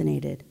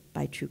fascinated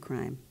by true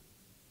crime.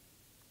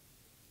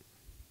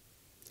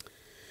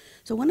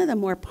 So one of the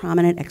more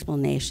prominent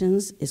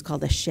explanations is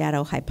called the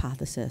shadow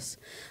hypothesis,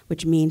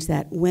 which means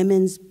that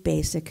women's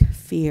basic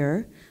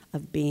fear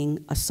of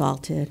being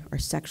assaulted or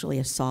sexually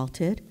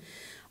assaulted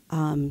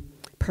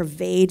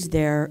pervades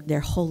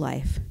their whole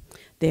life.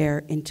 Their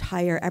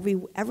entire,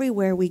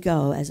 everywhere we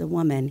go as a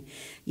woman,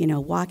 you know,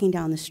 walking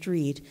down the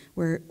street,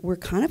 we're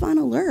kind of on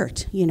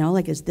alert, you know,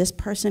 like, is this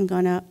person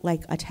gonna,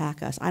 like,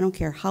 attack us? I don't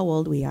care how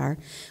old we are.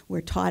 We're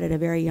taught at a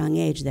very young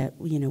age that,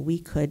 you know, we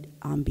could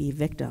be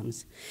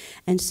victims.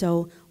 And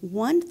so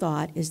one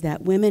thought is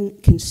that women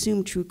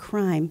consume true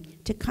crime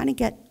to kind of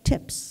get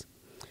tips,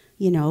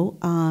 you know,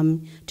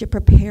 to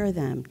prepare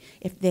them.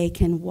 If they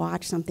can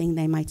watch something,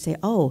 they might say,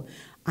 oh,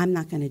 I'm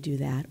not going to do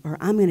that, or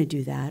I'm going to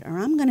do that, or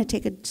I'm going to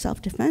take a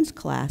self-defense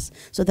class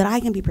so that I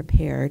can be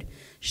prepared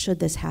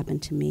should this happen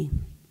to me.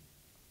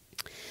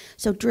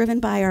 So driven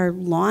by our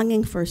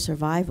longing for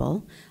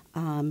survival,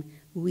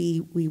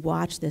 we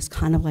watch this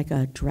kind of like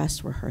a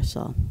dress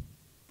rehearsal.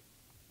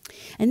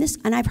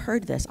 And I've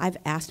heard this. I've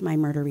asked my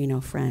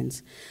murderino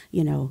friends,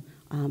 you know,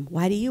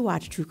 why do you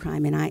watch true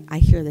crime? And I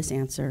hear this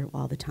answer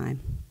all the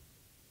time.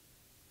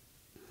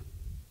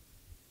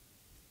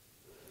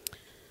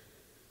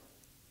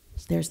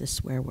 There's the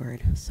swear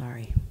word,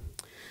 sorry.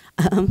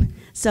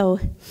 So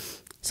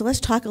let's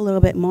talk a little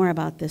bit more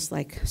about this,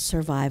 like,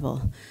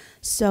 survival.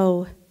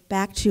 So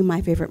back to My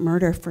Favorite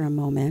Murder for a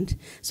moment.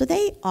 So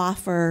they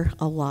offer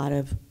a lot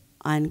of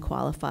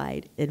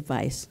unqualified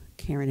advice,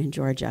 Karen and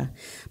Georgia.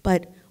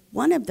 But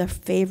one of the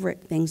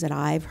favorite things that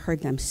I've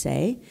heard them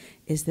say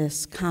is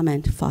this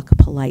comment, fuck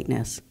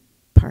politeness,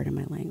 pardon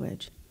my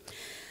language.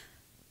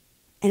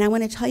 And I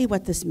want to tell you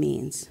what this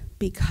means,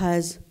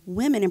 because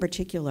women in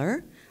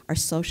particular are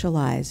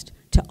socialized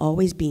to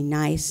always be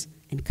nice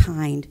and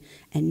kind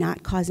and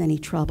not cause any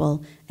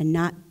trouble and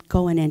not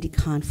go in any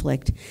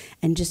conflict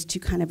and just to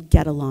kind of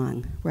get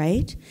along,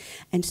 right?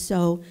 And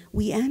so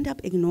we end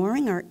up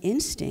ignoring our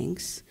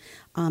instincts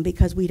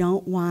because we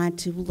don't want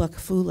to look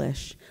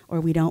foolish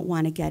or we don't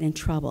want to get in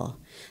trouble.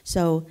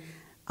 So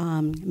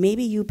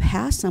maybe you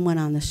pass someone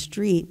on the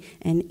street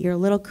and you're a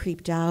little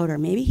creeped out, or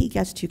maybe he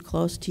gets too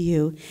close to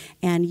you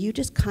and you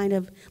just kind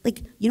of,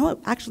 like, you know what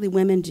actually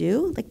women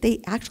do? Like, they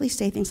actually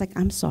say things like,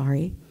 I'm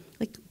sorry.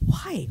 Like,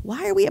 why?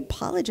 Why are we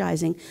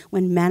apologizing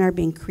when men are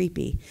being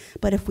creepy?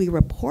 But if we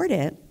report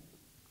it,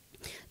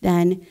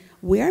 then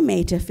we're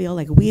made to feel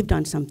like we've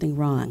done something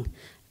wrong.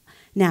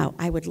 Now,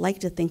 I would like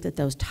to think that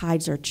those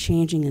tides are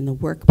changing in the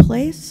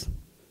workplace.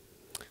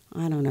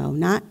 I don't know,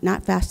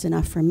 not fast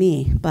enough for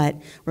me, but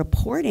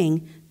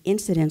reporting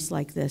incidents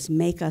like this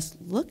make us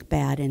look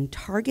bad and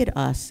target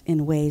us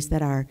in ways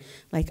that are,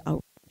 like,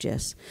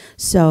 outrageous.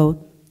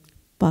 So,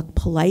 fuck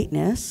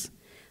politeness.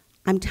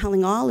 I'm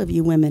telling all of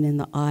you women in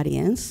the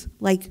audience,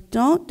 like,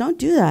 don't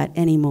do that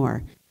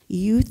anymore.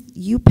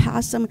 You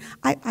pass some.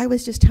 I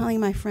was just telling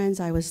my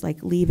friends I was,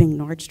 like, leaving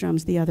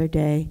Nordstrom's the other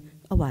day,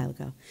 a while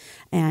ago.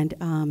 And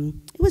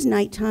it was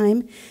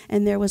nighttime,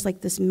 and there was,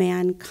 like, this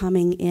man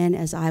coming in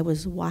as I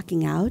was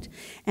walking out,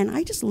 and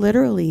I just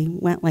literally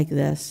went like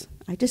this.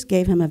 I just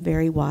gave him a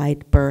very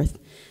wide berth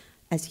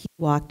as he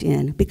walked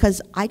in,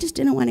 because I just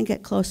didn't want to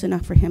get close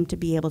enough for him to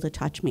be able to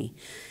touch me.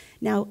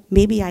 Now,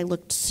 maybe I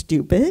looked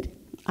stupid.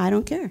 I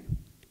don't care.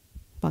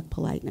 Fuck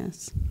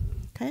politeness,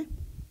 okay?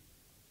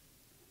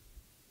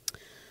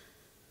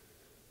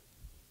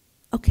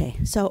 Okay,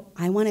 so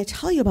I want to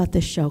tell you about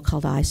this show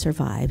called I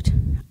Survived.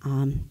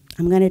 I'm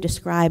going to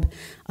describe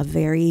a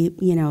very,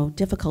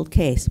 difficult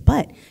case,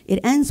 but it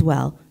ends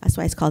well. That's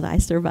why it's called I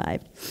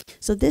Survived.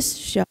 So this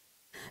show,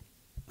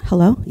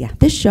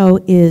 this show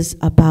is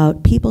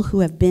about people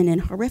who have been in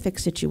horrific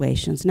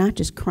situations, not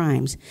just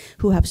crimes,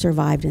 who have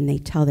survived, and they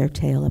tell their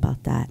tale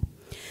about that.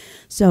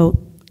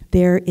 So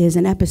there is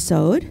an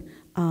episode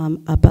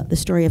about the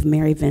story of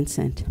Mary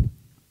Vincent.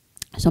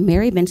 So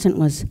Mary Vincent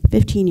was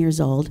 15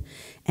 years old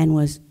and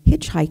was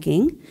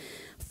hitchhiking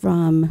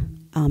from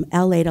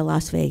LA to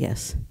Las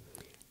Vegas.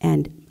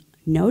 And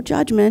no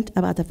judgment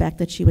about the fact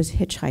that she was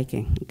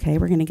hitchhiking, okay?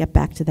 We're going to get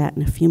back to that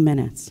in a few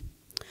minutes.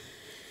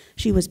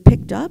 She was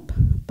picked up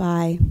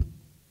by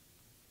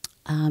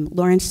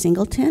Lawrence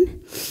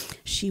Singleton.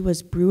 She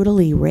was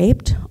brutally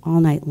raped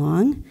all night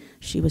long.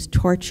 She was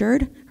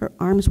tortured, her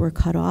arms were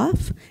cut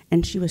off,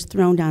 and she was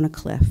thrown down a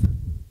cliff.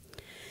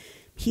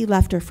 He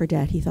left her for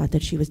dead. He thought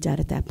that she was dead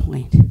at that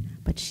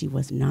point, but she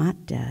was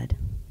not dead.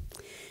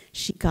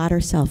 She got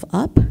herself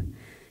up.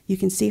 you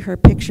can see her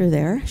picture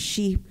there.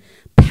 She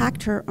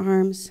packed her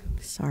arms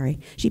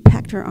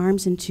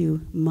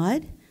into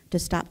mud to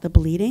stop the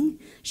bleeding.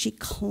 She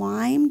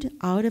climbed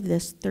out of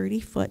this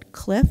 30-foot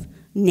cliff,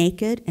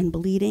 naked and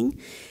bleeding,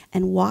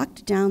 and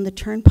walked down the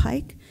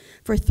turnpike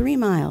for 3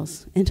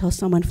 miles until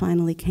someone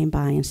finally came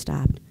by and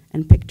stopped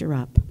and picked her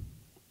up.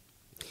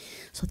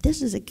 So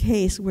this is a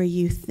case where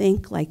you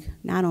think, like,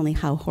 not only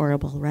how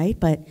horrible, right,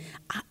 but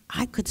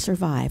I could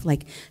survive.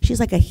 Like, she's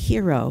like a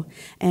hero.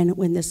 And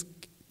when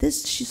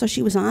so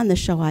she was on the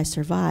show I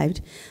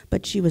Survived,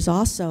 but she was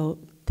also,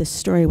 this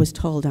story was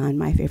told on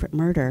My Favorite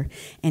Murder,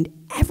 and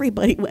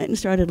everybody went and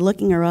started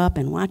looking her up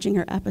and watching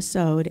her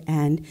episode,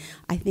 and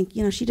I think,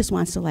 she just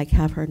wants to, like,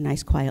 have her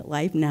nice, quiet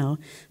life now,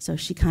 so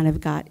she kind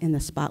of got in the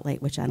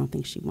spotlight, which I don't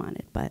think she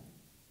wanted, but.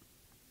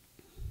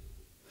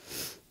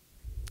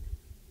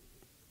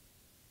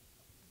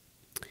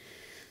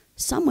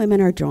 Some women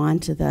are drawn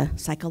to the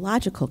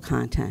psychological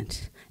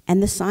content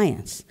and the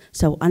science,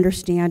 so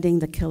understanding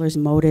the killer's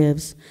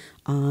motives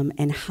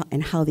and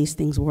how these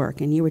things work.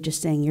 And you were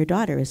just saying your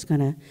daughter is going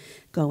to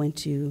go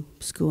into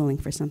schooling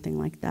for something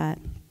like that.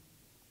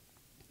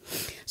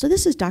 So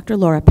this is Dr.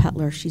 Laura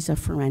Petler. She's a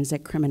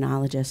forensic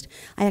criminologist.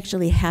 I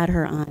actually had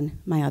her on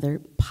my other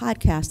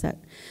podcast that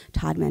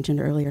Todd mentioned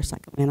earlier,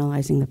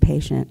 Psychoanalyzing the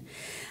Patient.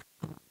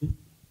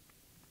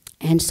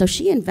 And so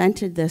she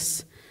invented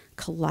this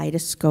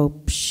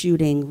kaleidoscope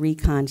shooting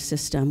recon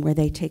system where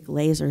they take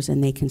lasers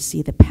and they can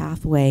see the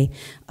pathway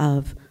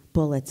of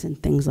bullets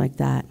and things like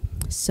that.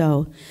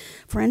 So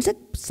forensic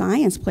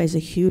science plays a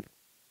huge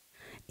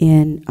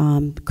in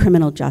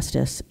criminal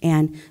justice,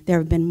 and there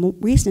have been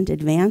recent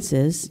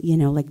advances,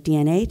 like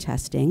DNA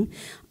testing,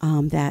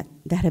 that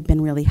have been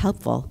really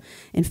helpful.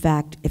 In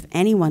fact, if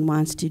anyone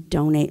wants to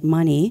donate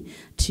money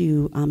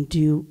to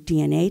do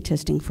DNA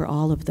testing for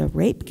all of the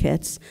rape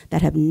kits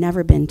that have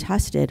never been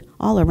tested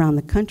all around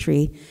the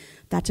country,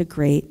 that's a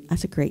great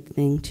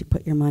thing to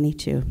put your money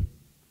to,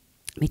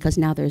 because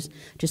now there's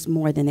just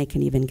more than they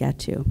can even get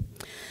to.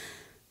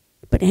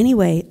 But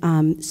anyway,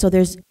 so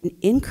there's an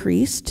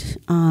increased,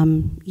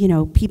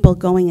 people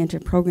going into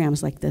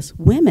programs like this,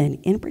 women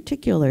in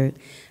particular,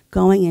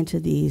 going into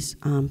these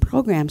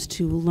programs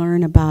to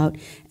learn about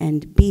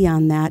and be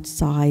on that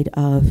side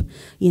of,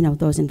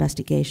 those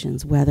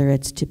investigations, whether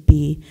it's to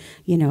be,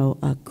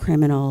 a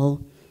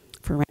criminal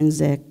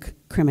forensic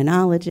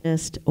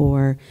criminologist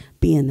or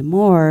be in the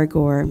morgue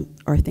or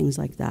things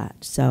like that.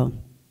 So.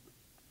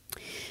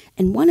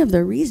 And one of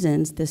the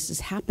reasons this is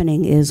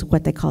happening is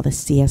what they call the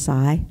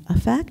CSI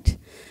effect.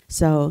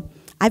 So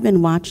I've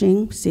been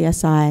watching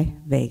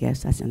CSI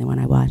Vegas, that's the only one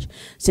I watch,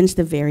 since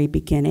the very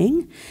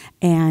beginning.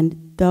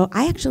 And though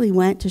I actually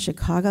went to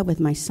Chicago with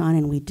my son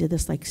and we did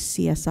this like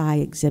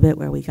CSI exhibit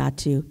where we got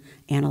to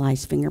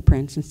analyze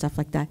fingerprints and stuff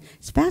like that.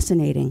 It's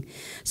fascinating.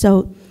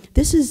 So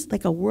this is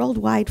like a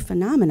worldwide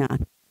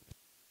phenomenon.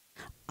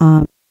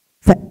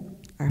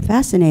 Are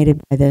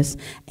fascinated by this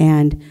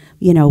and,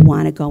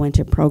 want to go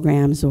into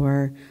programs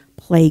or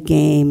play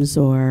games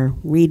or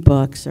read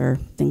books or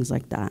things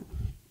like that.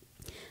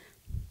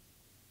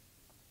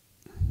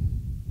 I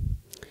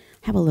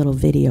have a little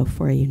video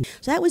for you.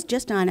 So that was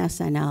just on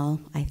SNL,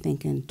 I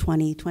think, in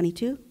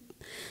 2022.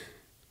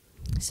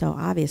 So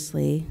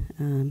obviously,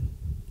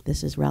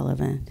 this is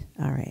relevant.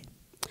 All right.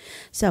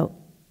 So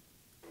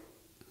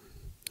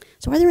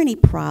are there any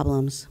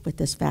problems with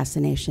this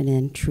fascination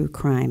in true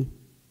crime?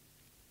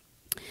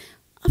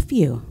 A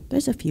few.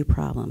 There's a few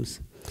problems.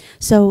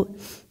 So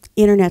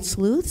internet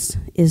sleuths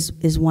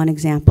is one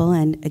example,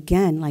 and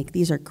again, like,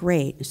 these are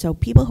great. So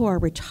people who are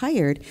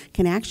retired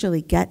can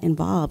actually get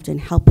involved in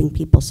helping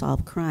people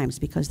solve crimes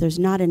because there's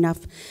not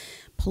enough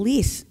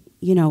police,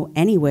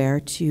 anywhere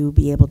to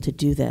be able to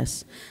do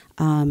this.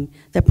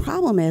 The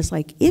problem is,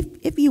 like,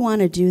 if you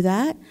want to do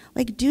that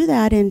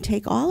and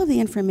take all of the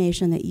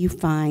information that you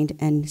find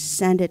and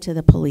send it to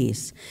the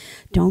police.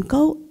 Don't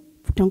go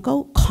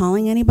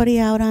calling anybody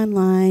out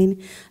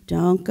online.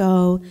 Don't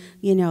go,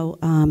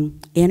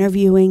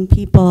 interviewing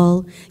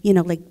people.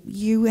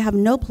 You have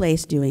no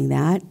place doing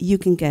that. You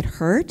can get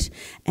hurt,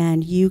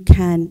 and you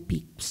can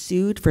be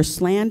sued for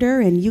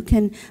slander, and you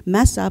can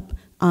mess up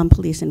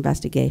police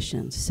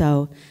investigations.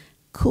 So,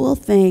 cool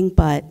thing,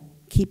 but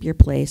keep your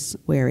place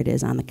where it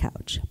is on the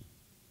couch.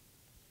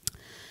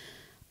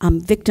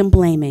 Victim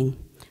blaming.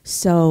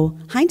 So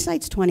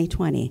hindsight's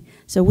 20/20.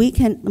 So we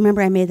can,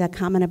 remember I made that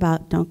comment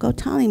about don't go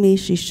telling me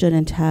she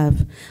shouldn't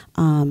have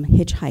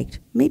hitchhiked.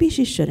 Maybe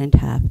she shouldn't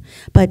have.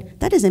 But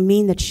that doesn't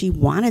mean that she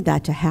wanted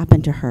that to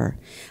happen to her.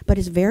 But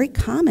it's very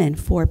common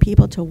for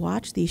people to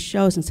watch these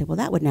shows and say, well,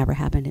 that would never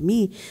happen to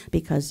me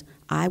because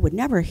I would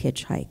never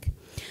hitchhike.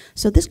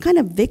 So this kind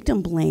of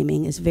victim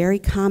blaming is very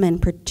common,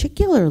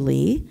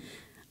 particularly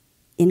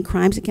in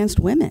crimes against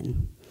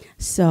women.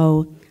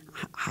 So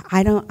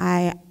I don't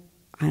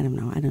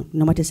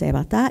know what to say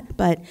about that,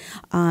 but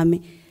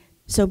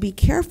so be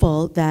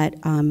careful that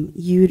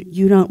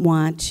you don't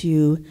want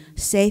to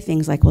say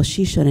things like, well,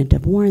 she shouldn't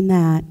have worn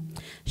that,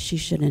 she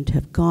shouldn't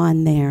have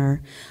gone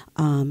there,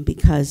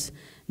 because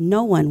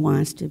no one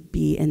wants to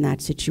be in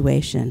that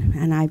situation.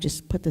 And I've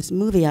just put this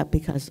movie up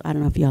because I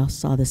don't know if y'all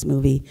saw this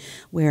movie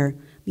where,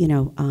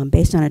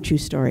 based on a true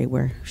story,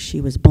 where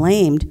she was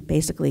blamed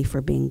basically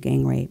for being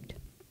gang raped.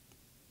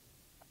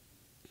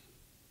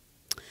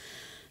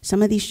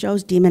 Some of these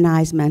shows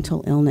demonize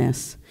mental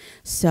illness.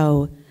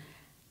 So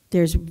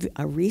there's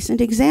a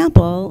recent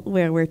example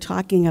where we're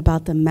talking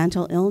about the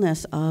mental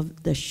illness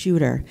of the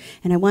shooter.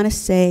 And I want to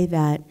say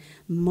that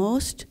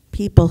most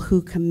people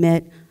who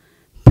commit,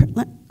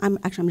 I'm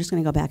just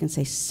going to go back and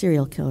say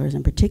serial killers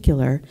in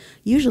particular,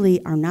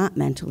 usually are not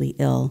mentally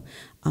ill.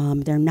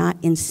 They're not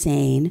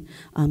insane,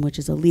 which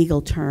is a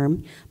legal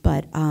term,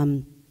 but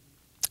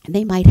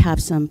they might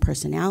have some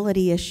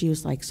personality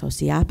issues like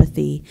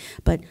sociopathy,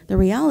 but the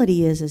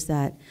reality is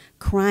that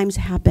crimes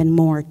happen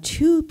more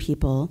to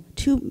people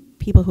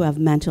who have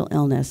mental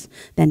illness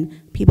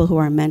than people who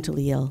are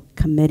mentally ill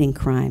committing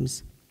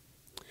crimes.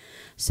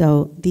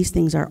 So these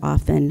things are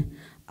often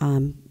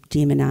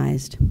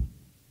demonized.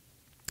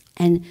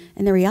 And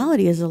the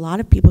reality is a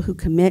lot of people who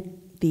commit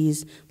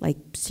these like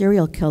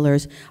serial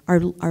killers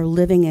are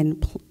living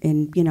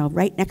in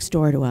right next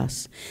door to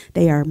us.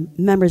 They are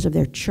members of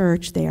their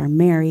church, they are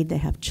married, they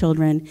have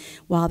children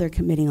while they're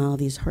committing all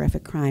these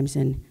horrific crimes,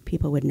 and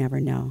people would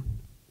never know.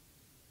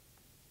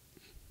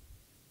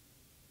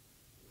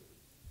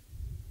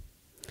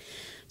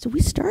 So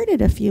we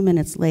started a few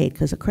minutes late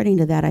because according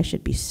to that I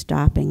should be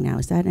stopping now.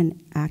 Is that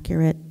an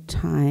accurate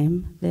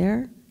time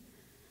there?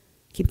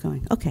 Keep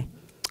going. Okay,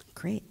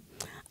 great.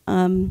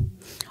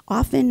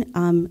 Often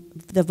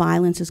the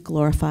violence is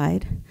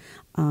glorified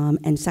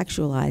and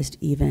sexualized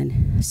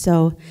even.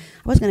 So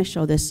I was going to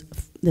show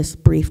this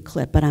brief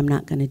clip, but I'm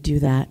not going to do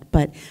that.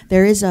 But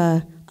there is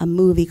a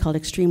movie called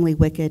Extremely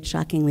Wicked,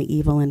 Shockingly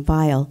Evil and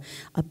Vile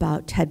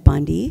about Ted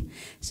Bundy.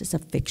 It's just a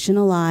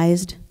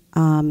fictionalized,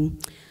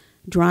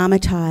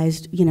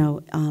 dramatized,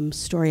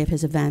 story of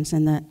his events.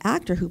 And the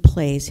actor who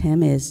plays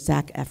him is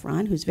Zac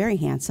Efron, who's very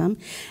handsome.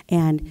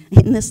 And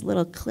in this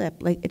little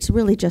clip, like it's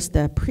really just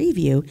the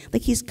preview,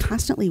 like he's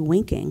constantly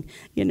winking,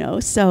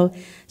 So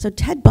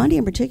Ted Bundy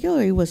in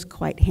particular was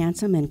quite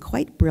handsome and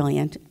quite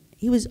brilliant.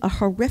 He was a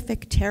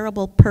horrific,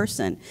 terrible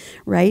person,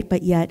 right?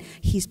 But yet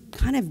he's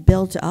kind of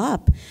built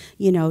up,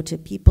 to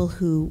people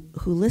who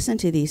listen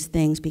to these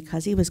things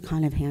because he was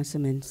kind of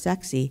handsome and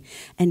sexy,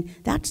 and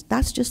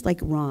that's just like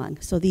wrong.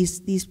 So these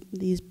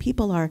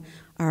people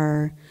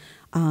are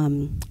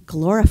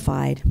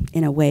glorified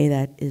in a way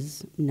that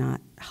is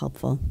not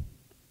helpful,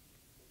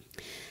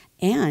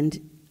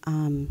 and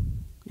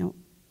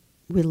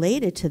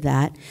related to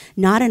that,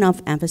 not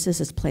enough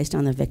emphasis is placed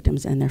on the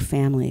victims and their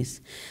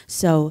families.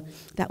 So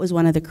that was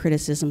one of the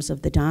criticisms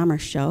of the Dahmer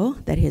show,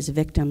 that his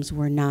victims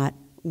were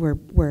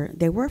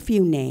there were a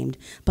few named,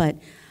 but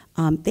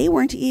they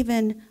weren't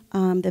even,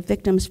 the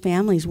victims'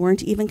 families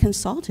weren't even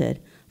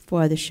consulted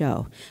for the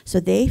show.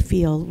 So they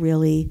feel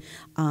really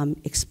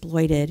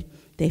exploited.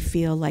 They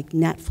feel like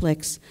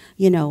Netflix,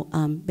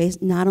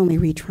 not only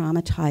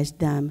re-traumatized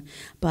them,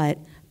 but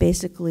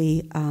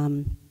basically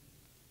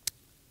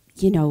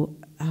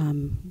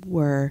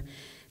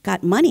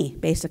got money,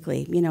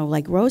 basically,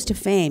 like rose to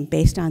fame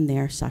based on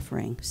their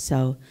suffering.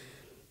 So,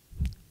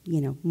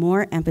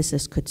 more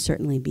emphasis could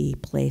certainly be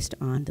placed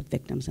on the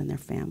victims and their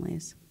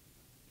families.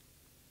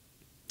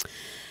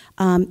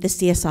 The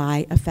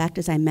CSI effect,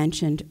 as I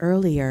mentioned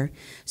earlier.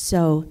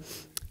 So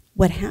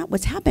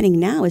what's happening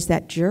now is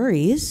that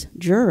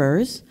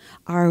jurors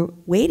are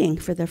waiting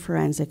for the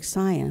forensic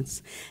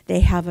science.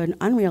 They have an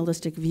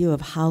unrealistic view of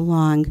how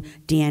long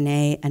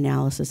DNA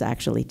analysis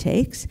actually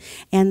takes,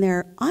 and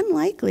they're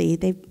unlikely,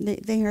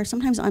 they are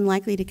sometimes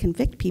unlikely to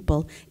convict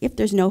people if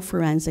there's no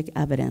forensic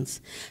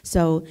evidence.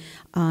 So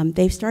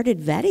they've started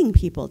vetting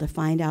people to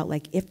find out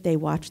like if they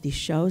watch these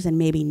shows and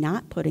maybe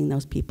not putting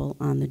those people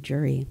on the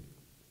jury.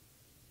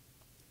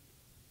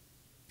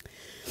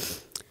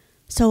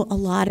 So a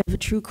lot of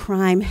true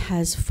crime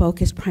has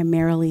focused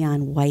primarily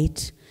on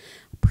white,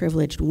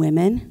 privileged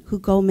women who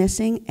go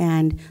missing,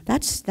 and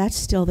that's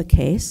still the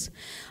case.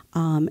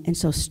 And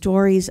so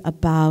stories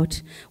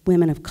about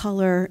women of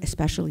color,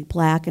 especially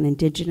black and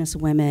indigenous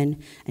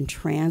women and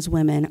trans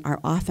women, are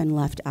often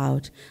left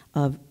out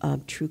of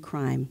true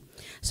crime.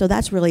 So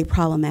that's really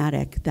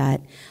problematic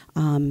that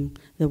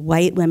the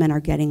white women are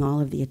getting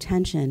all of the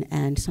attention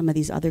and some of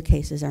these other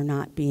cases are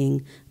not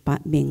being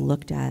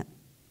looked at.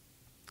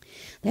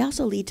 They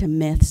also lead to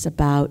myths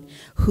about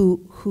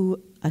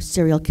who a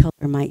serial killer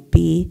might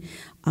be.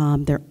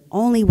 They're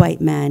only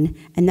white men,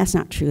 and that's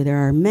not true.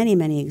 There are many,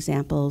 many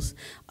examples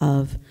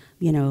of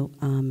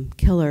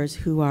killers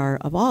who are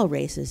of all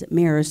races. It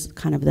mirrors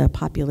kind of the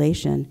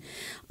population.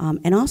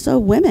 And also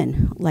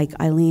women, like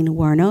Eileen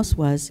Wuornos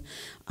was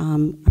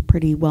a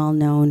pretty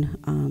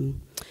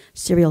well-known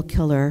serial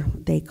killer.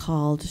 They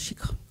called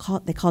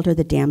her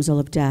the damsel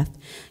of death.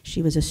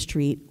 She was a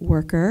street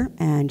worker,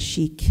 and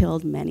she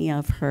killed many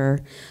of her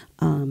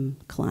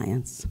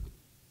clients.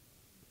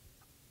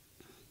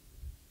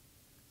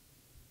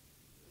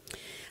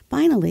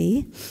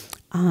 Finally,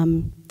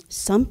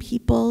 some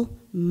people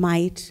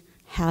might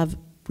have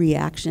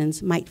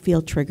reactions might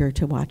feel triggered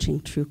to watching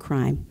true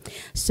crime.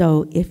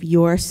 So if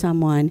you're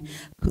someone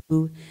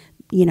who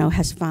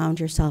has found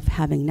yourself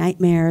having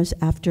nightmares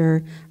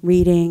after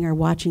reading or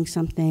watching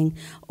something,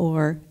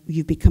 or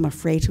you've become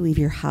afraid to leave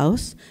your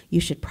house,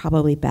 you should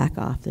probably back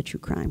off the true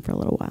crime for a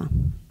little while.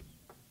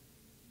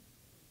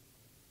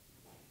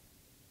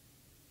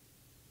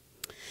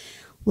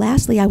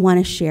 Lastly, I want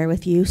to share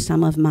with you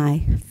some of my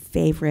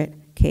favorite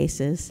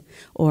cases,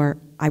 or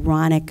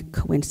ironic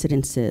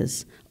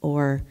coincidences,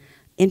 or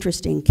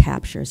interesting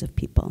captures of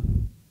people.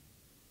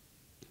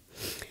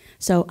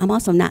 So I'm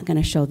also not going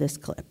to show this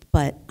clip,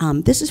 but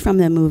this is from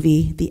the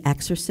movie The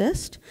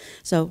Exorcist.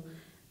 So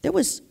there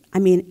was,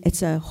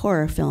 it's a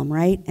horror film,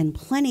 right? And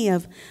plenty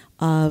of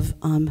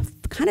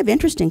kind of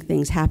interesting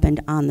things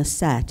happened on the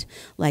set.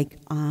 Like,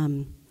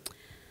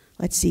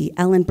 let's see,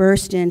 Ellen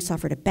Burstyn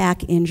suffered a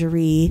back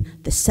injury.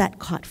 The set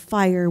caught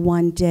fire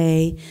one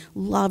day.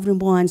 Loved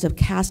ones of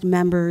cast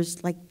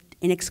members,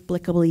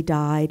 inexplicably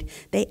died.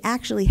 They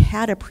actually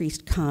had a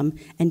priest come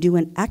and do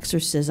an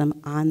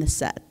exorcism on the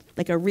set.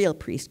 Like a real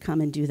priest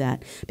come and do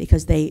that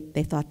because they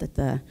thought that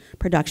the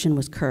production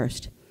was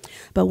cursed.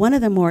 But one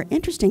of the more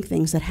interesting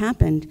things that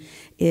happened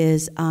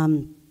is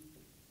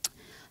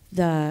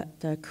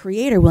the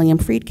creator, William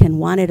Friedkin,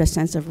 wanted a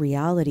sense of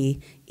reality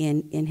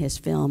in his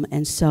film.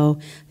 And so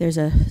there's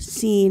a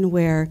scene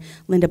where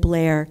Linda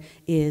Blair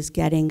is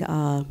getting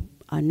a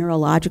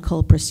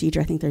neurological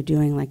procedure. I think they're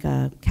doing like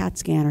a CAT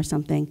scan or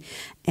something.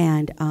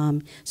 And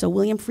so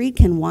William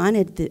Friedkin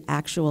wanted the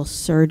actual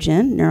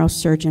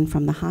neurosurgeon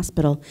from the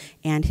hospital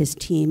and his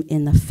team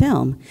in the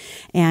film.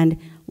 And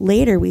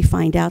later we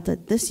find out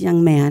that this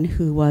young man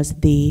who was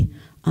the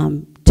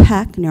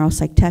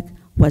neuropsych tech,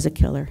 was a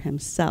killer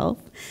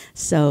himself.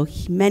 So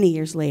many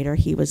years later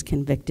he was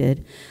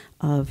convicted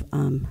of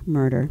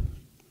murder.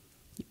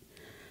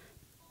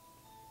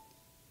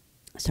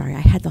 Sorry, I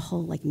had the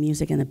whole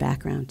music in the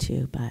background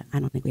too, but I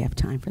don't think we have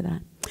time for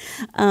that.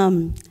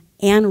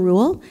 Anne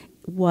Rule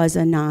was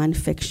a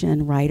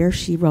nonfiction writer.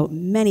 She wrote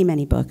many,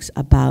 many books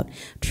about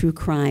true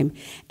crime.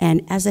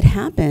 And as it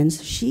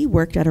happens, she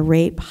worked at a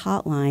rape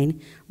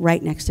hotline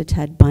right next to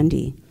Ted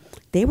Bundy.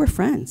 They were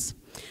friends.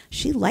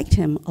 She liked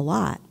him a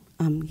lot.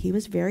 He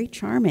was very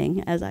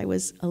charming, as I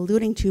was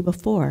alluding to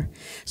before.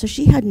 So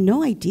she had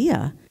no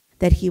idea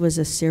that he was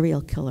a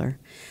serial killer.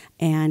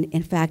 And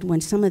in fact, when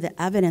some of the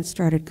evidence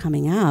started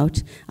coming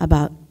out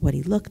about what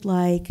he looked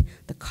like,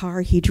 the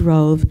car he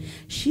drove,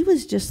 she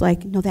was just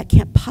like, no, that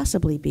can't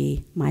possibly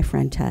be my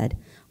friend Ted,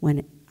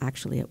 when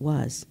actually it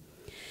was.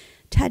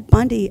 Ted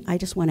Bundy, I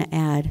just want to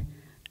add,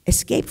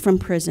 escaped from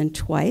prison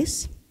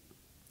twice.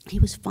 He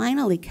was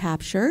finally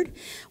captured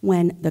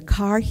when the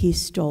car he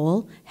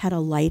stole had a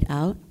light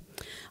out.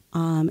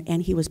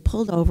 And he was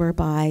pulled over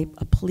by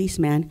a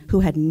policeman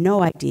who had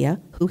no idea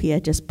who he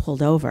had just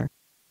pulled over.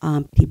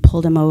 He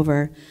pulled him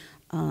over,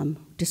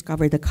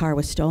 discovered the car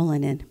was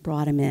stolen, and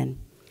brought him in,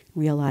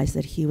 realized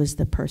that he was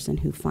the person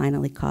who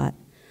finally caught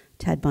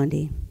Ted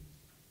Bundy.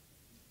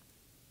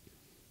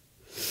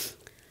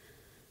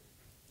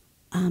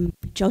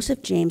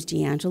 Joseph James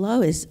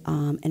DeAngelo is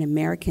an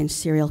American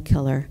serial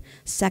killer,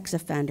 sex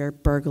offender,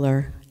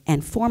 burglar,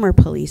 and former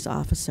police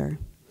officer.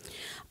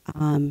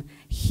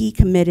 He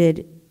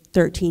committed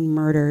 13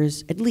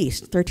 murders, at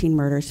least 13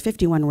 murders,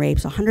 51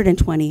 rapes,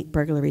 120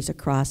 burglaries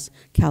across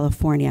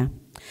California.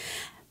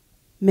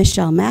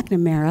 Michelle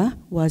McNamara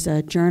was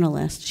a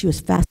journalist. She was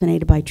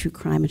fascinated by true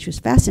crime, and she was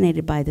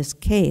fascinated by this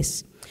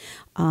case.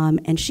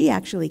 And she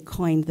actually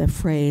coined the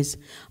phrase,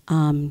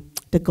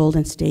 the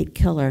Golden State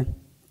Killer.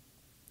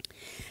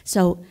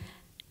 So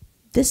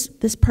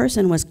this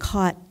person was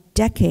caught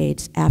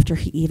decades after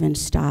he even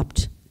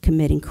stopped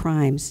committing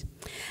crimes.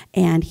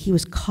 And he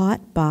was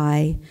caught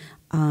by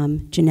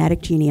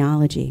genetic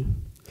genealogy.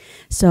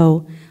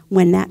 So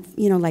when that,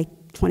 like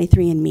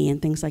 23andMe and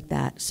things like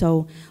that.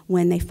 So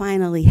when they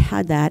finally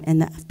had that,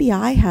 and the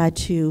FBI had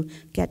to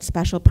get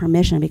special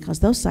permission because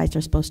those sites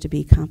are supposed to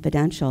be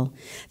confidential,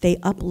 they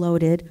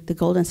uploaded the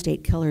Golden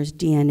State Killer's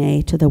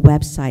DNA to the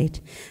website.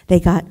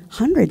 They got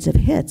hundreds of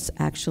hits,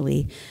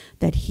 actually,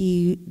 that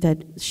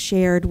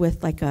shared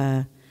with like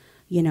a,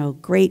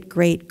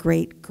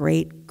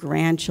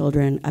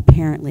 great-great-great-great-grandchildren,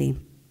 apparently.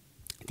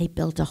 They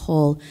built a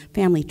whole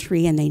family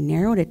tree, and they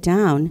narrowed it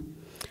down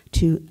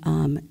to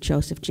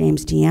Joseph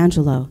James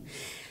DeAngelo.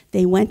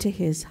 They went to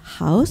his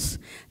house.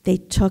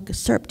 They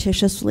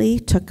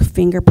surreptitiously took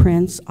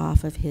fingerprints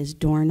off of his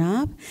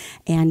doorknob,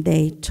 and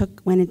they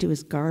went into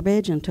his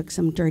garbage and took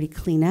some dirty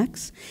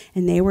Kleenex,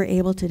 and they were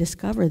able to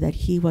discover that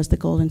he was the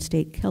Golden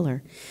State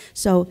Killer.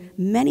 So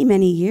many,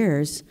 many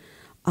years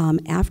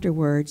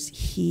afterwards,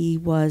 he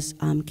was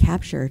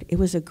captured.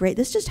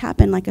 This just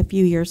happened like a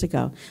few years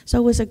ago. So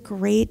it was a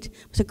great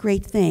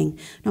thing.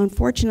 Now,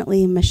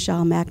 unfortunately,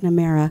 Michelle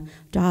McNamara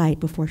died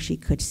before she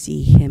could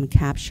see him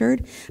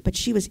captured, but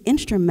she was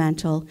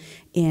instrumental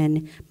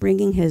in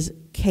bringing his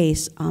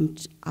case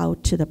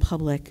out to the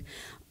public.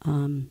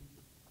 And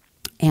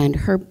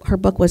her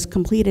book was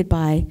completed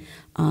by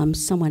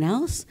someone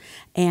else.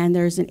 And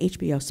there's an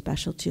HBO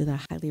special, too, that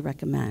I highly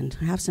recommend.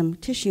 I have some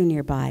tissue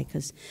nearby,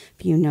 because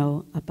if you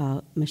know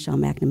about Michelle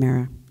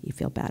McNamara, you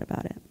feel bad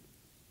about it.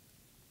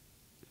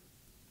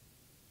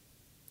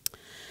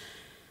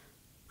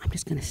 I'm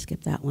just going to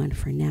skip that one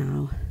for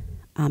now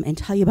and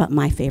tell you about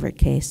my favorite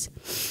case.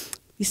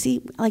 You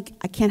see, like,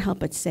 I can't help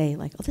but say,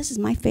 like, oh, this is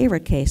my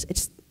favorite case.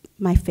 It's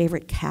my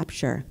favorite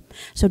capture.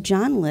 So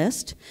John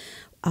List,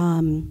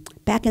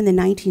 back in the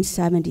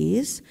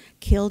 1970s,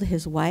 killed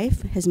his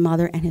wife, his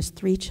mother, and his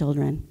 3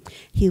 children.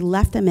 He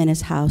left them in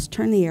his house,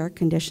 turned the air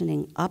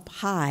conditioning up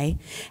high,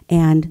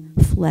 and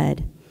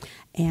fled,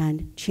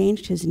 and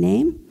changed his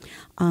name,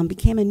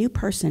 became a new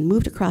person,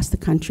 moved across the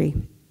country.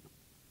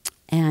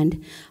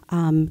 And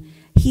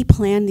he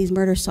planned these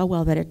murders so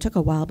well that it took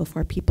a while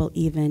before people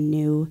even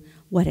knew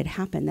what had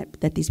happened,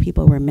 that these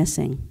people were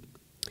missing.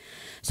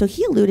 So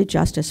he eluded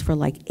justice for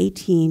like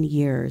 18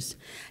 years.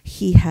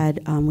 He had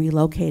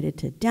relocated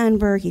to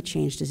Denver. He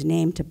changed his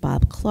name to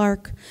Bob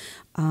Clark.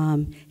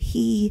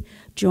 He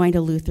joined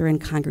a Lutheran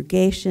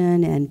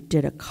congregation and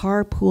did a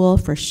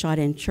carpool for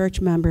shut-in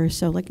church members.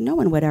 So like no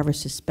one would ever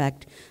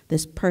suspect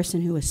this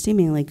person who was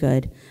seemingly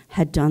good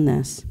had done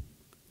this.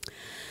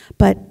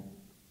 But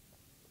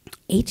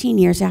 18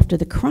 years after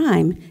the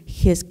crime,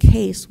 his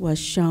case was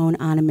shown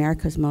on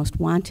America's Most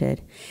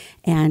Wanted.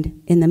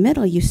 And in the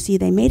middle, you see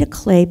they made a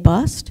clay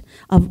bust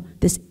of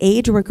this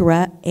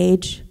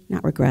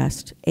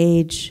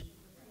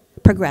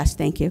progressed,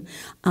 thank you,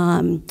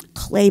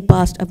 clay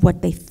bust of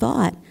what they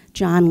thought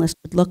John List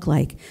would look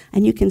like.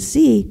 And you can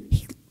see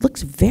he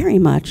looks very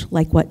much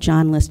like what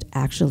John List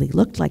actually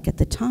looked like at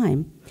the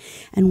time.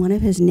 And one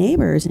of his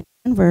neighbors in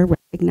Denver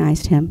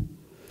recognized him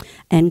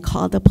and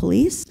called the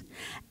police,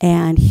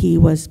 and he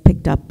was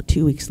picked up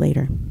 2 weeks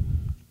later.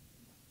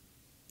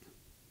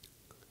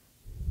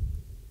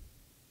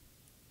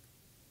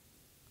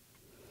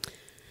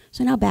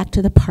 So now back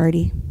to the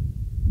party.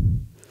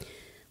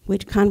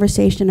 Which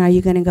conversation are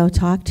you going to go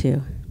talk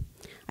to?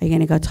 Are you going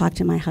to go talk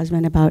to my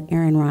husband about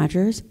Aaron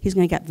Rodgers? He's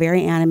going to get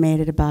very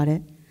animated about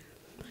it.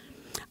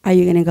 Are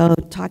you going to go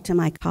talk to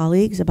my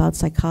colleagues about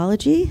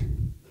psychology?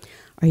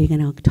 Are you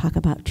going to talk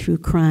about true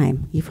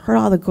crime? You've heard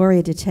all the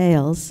gory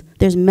details.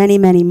 There's many,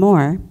 many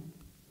more.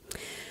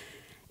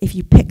 If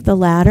you pick the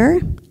latter,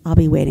 I'll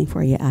be waiting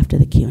for you after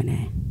the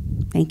Q&A.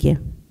 Thank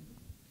you.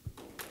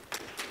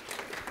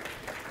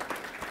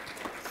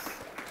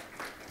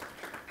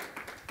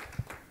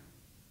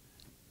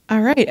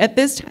 All right, at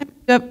this time, if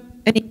you have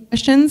any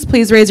questions,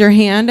 please raise your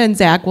hand and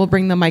Zach will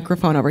bring the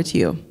microphone over to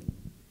you.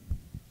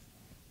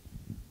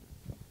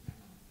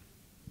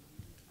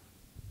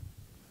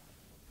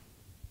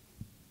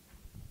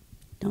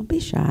 Don't be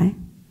shy.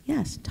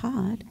 Yes,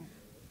 Todd.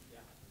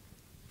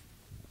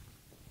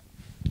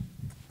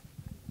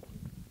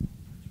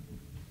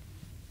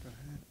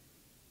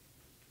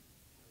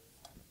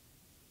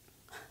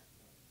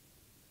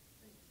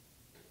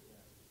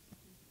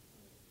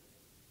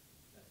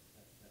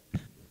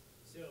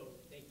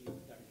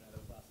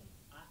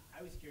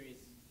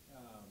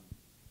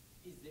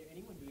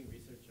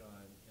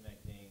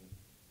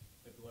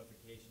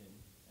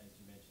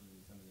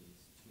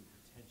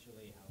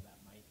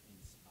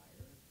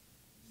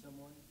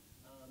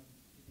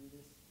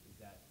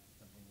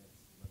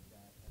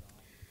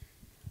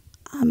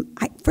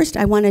 First,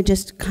 I want to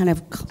just I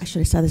should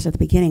have said this at the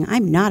beginning,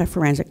 I'm not a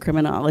forensic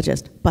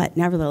criminologist, but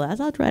nevertheless,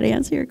 I'll try to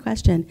answer your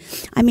question.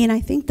 I mean, I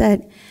think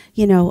that,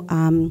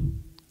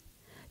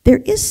 there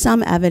is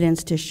some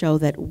evidence to show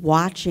that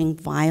watching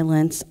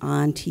violence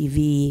on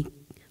TV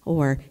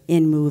or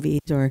in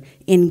movies or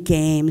in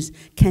games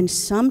can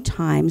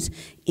sometimes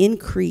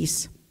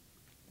increase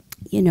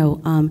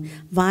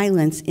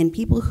violence in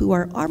people who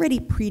are already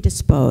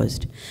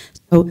predisposed.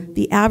 So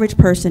the average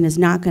person is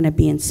not going to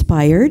be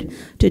inspired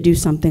to do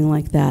something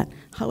like that.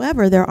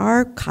 However, there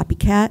are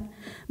copycat,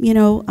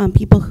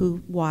 people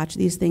who watch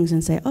these things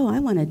and say, oh, I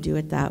want to do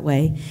it that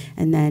way.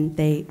 And then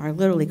they are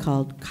literally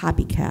called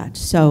copycats.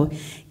 So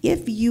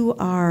if you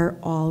are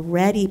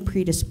already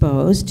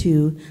predisposed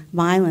to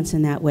violence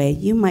in that way,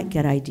 you might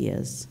get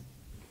ideas.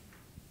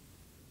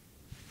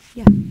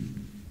 Yeah.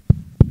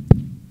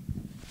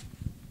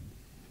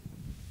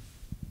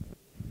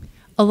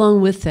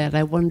 Along with that,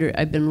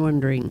 I've been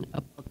wondering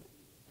about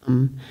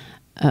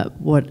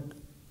what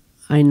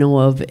I know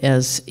of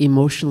as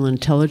emotional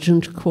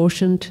intelligence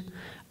quotient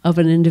of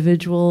an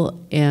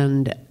individual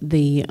and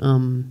the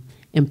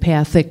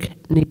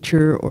empathic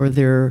nature or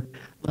their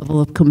level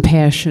of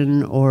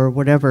compassion or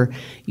whatever.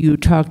 You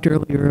talked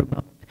earlier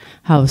about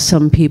how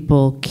some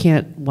people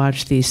can't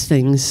watch these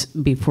things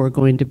before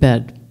going to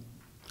bed.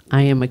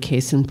 I am a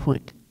case in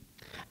point.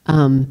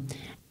 Because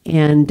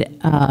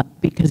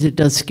it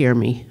does scare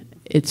me.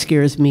 It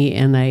scares me,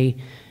 and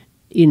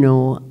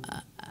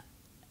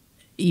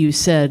you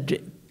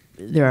said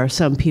there are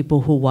some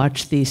people who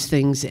watch these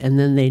things and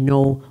then they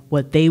know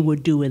what they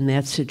would do in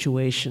that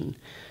situation.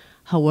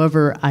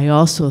 However, I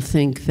also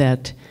think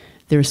that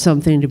there's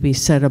something to be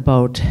said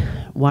about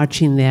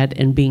watching that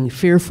and being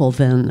fearful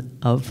then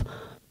of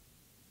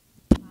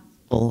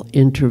possible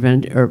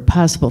intervention or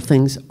possible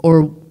things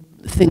or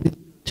things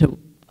to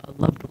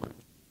loved ones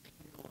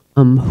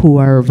who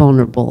are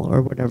vulnerable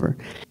or whatever.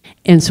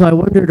 And so I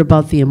wondered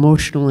about the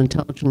emotional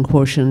intelligence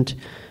quotient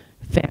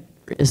factor.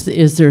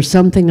 Is there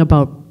something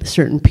about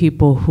certain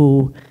people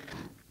who,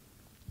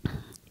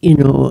 you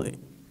know,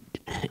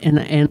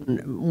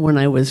 and when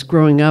I was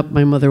growing up,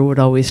 my mother would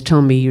always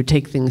tell me, you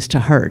take things to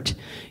heart.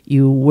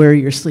 You wear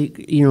your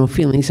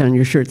feelings on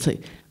your shirt.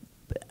 Like,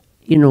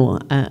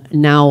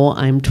 now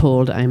I'm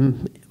told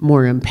I'm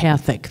more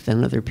empathic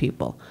than other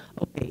people.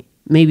 Okay,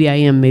 maybe I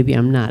am, maybe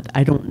I'm not.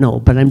 I don't know,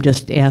 but I'm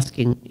just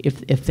asking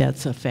if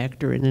that's a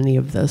factor in any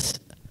of this.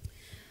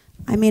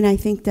 I mean, I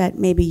think that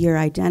maybe you're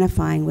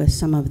identifying with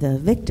some of the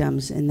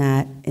victims in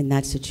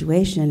that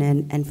situation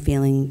and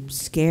feeling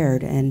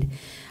scared. And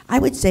I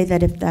would say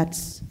that if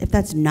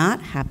that's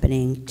not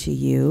happening to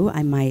you,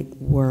 I might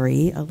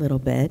worry a little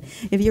bit.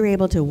 If you're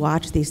able to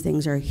watch these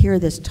things or hear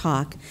this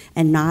talk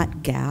and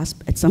not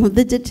gasp at some of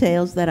the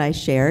details that I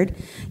shared,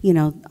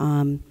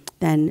 then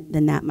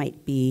that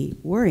might be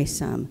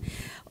worrisome.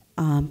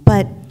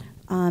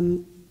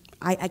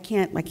 I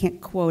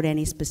can't quote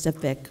any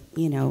specific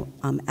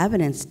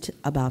evidence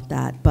about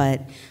that.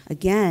 But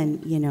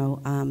again,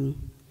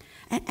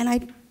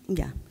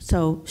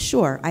 so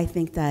sure, I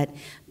think that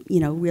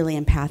really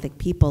empathic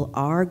people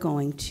are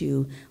going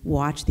to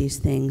watch these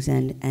things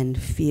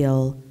and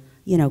feel,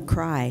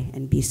 cry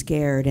and be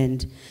scared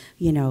and,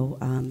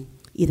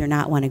 either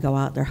not want to go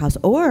out their house,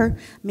 or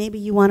maybe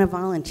you want to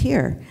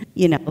volunteer,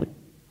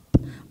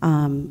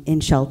 in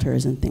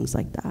shelters and things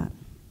like that.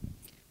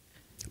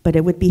 But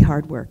it would be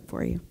hard work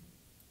for you.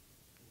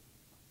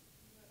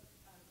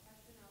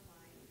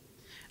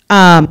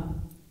 The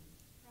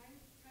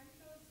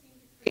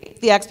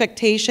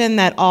expectation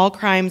that all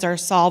crimes are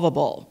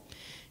solvable.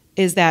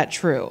 Is that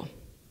true?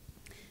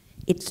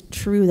 It's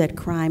true that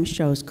crime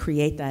shows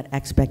create that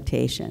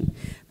expectation,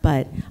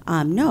 but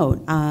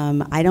no,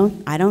 I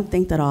don't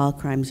think that all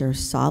crimes are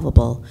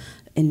solvable.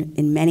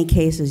 In many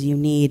cases, you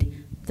need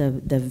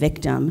the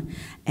victim,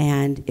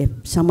 and if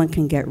someone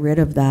can get rid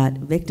of that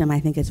victim, I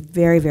think it's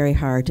very, very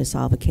hard to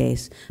solve a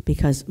case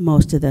because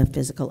most of the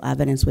physical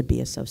evidence would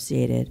be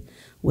associated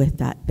with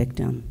that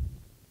victim.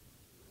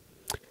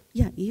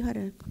 Yeah, you had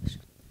a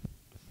question.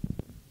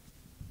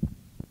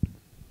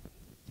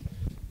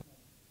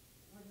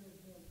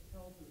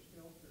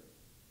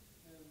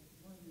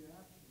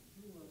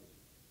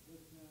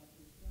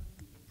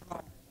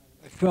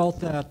 I felt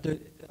that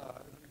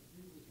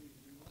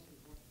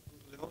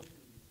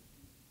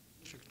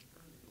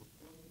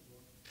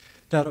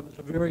that it was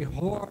a very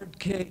hard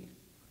case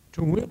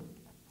to win,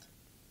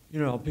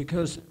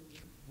 because there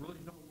was really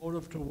no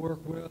motive to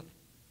work with.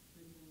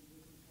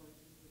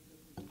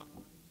 But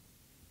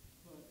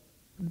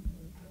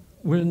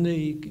when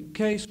the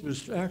case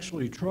was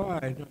actually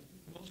tried,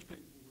 most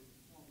people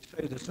would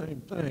say the same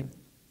thing.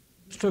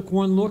 Just took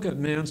one look at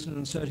Manson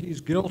and said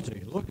he's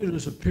guilty. Look at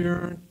his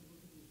appearance,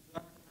 look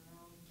at his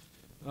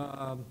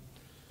background,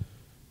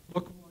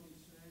 look at what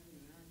he's saying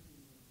and acting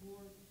in the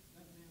court.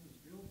 That man is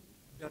guilty.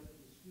 Yet it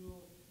was still,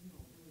 a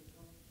really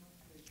tough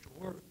case to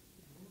work with.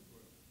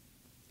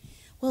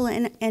 Well,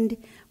 and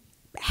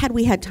had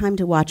we had time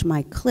to watch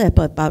my clip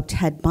about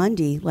Ted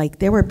Bundy,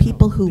 there were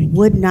people who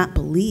would not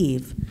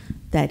believe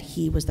that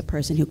he was the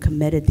person who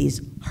committed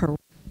these horrific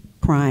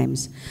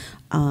crimes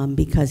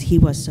because he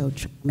was so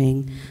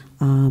charming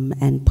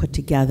and put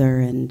together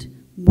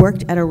and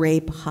worked at a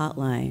rape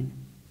hotline.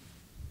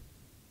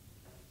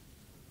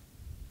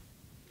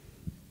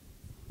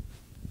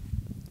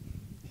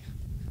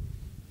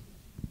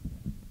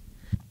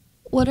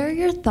 What are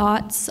your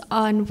thoughts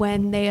on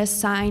when they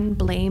assign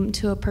blame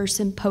to a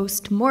person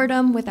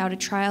post-mortem without a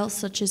trial,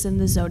 such as in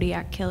the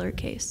Zodiac killer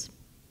case?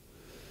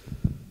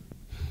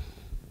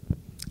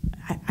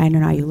 I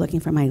don't know, are you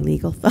looking for my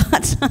legal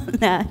thoughts on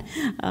that?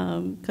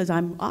 Because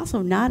I'm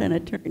also not an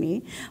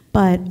attorney.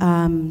 But,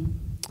 I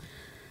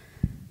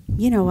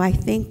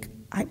think,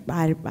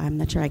 I'm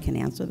not sure I can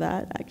answer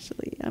that,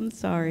 actually. I'm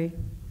sorry.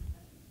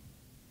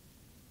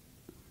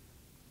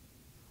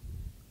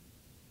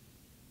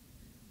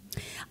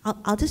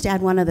 I'll just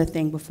add one other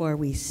thing before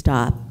we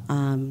stop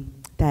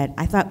that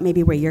I thought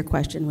maybe where your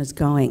question was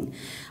going.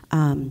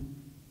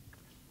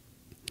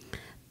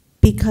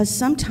 Because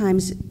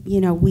sometimes,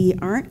 we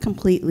aren't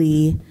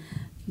completely,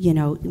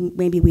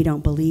 maybe we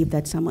don't believe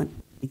that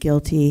someone is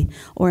guilty,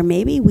 or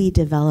maybe we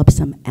develop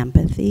some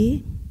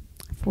empathy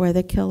for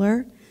the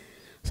killer.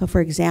 So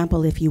for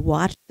example, if you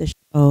watch the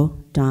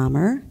show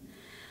Dahmer,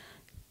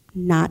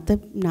 not the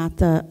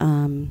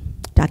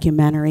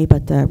documentary,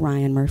 but the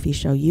Ryan Murphy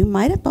show, you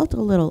might have felt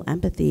a little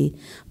empathy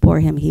for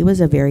him. He was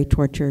a very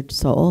tortured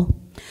soul.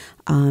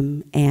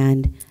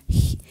 And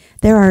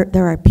there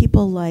are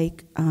people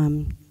like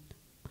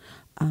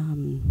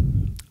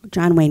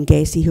John Wayne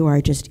Gacy who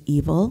are just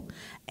evil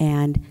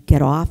and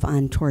get off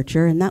on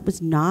torture, and that was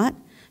not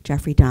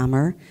Jeffrey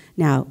Dahmer.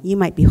 Now, you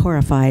might be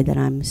horrified that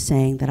I'm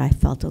saying that I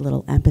felt a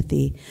little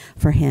empathy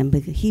for him,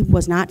 but he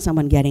was not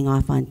someone getting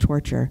off on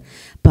torture.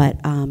 But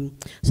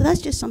so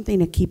that's just something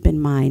to keep in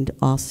mind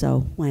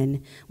also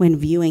when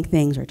viewing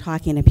things or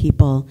talking to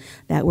people,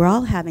 that we're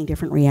all having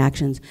different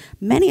reactions,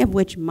 many of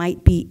which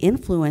might be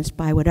influenced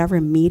by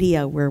whatever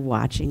media we're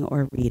watching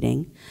or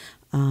reading.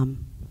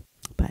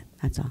 But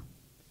that's all.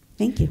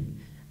 Thank you.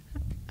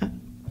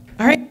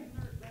 All right.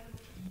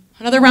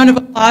 Another round of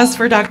applause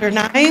for Dr.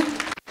 Nye.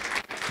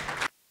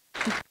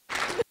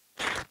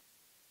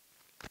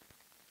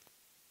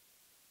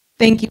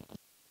 Thank you.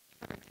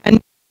 And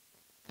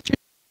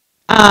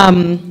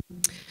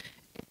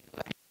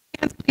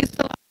please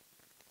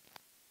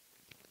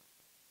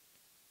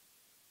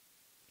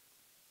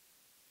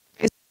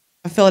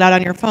fill it out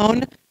on your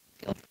phone.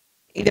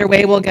 Either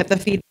way, we'll get the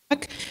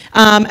feedback.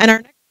 And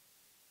our next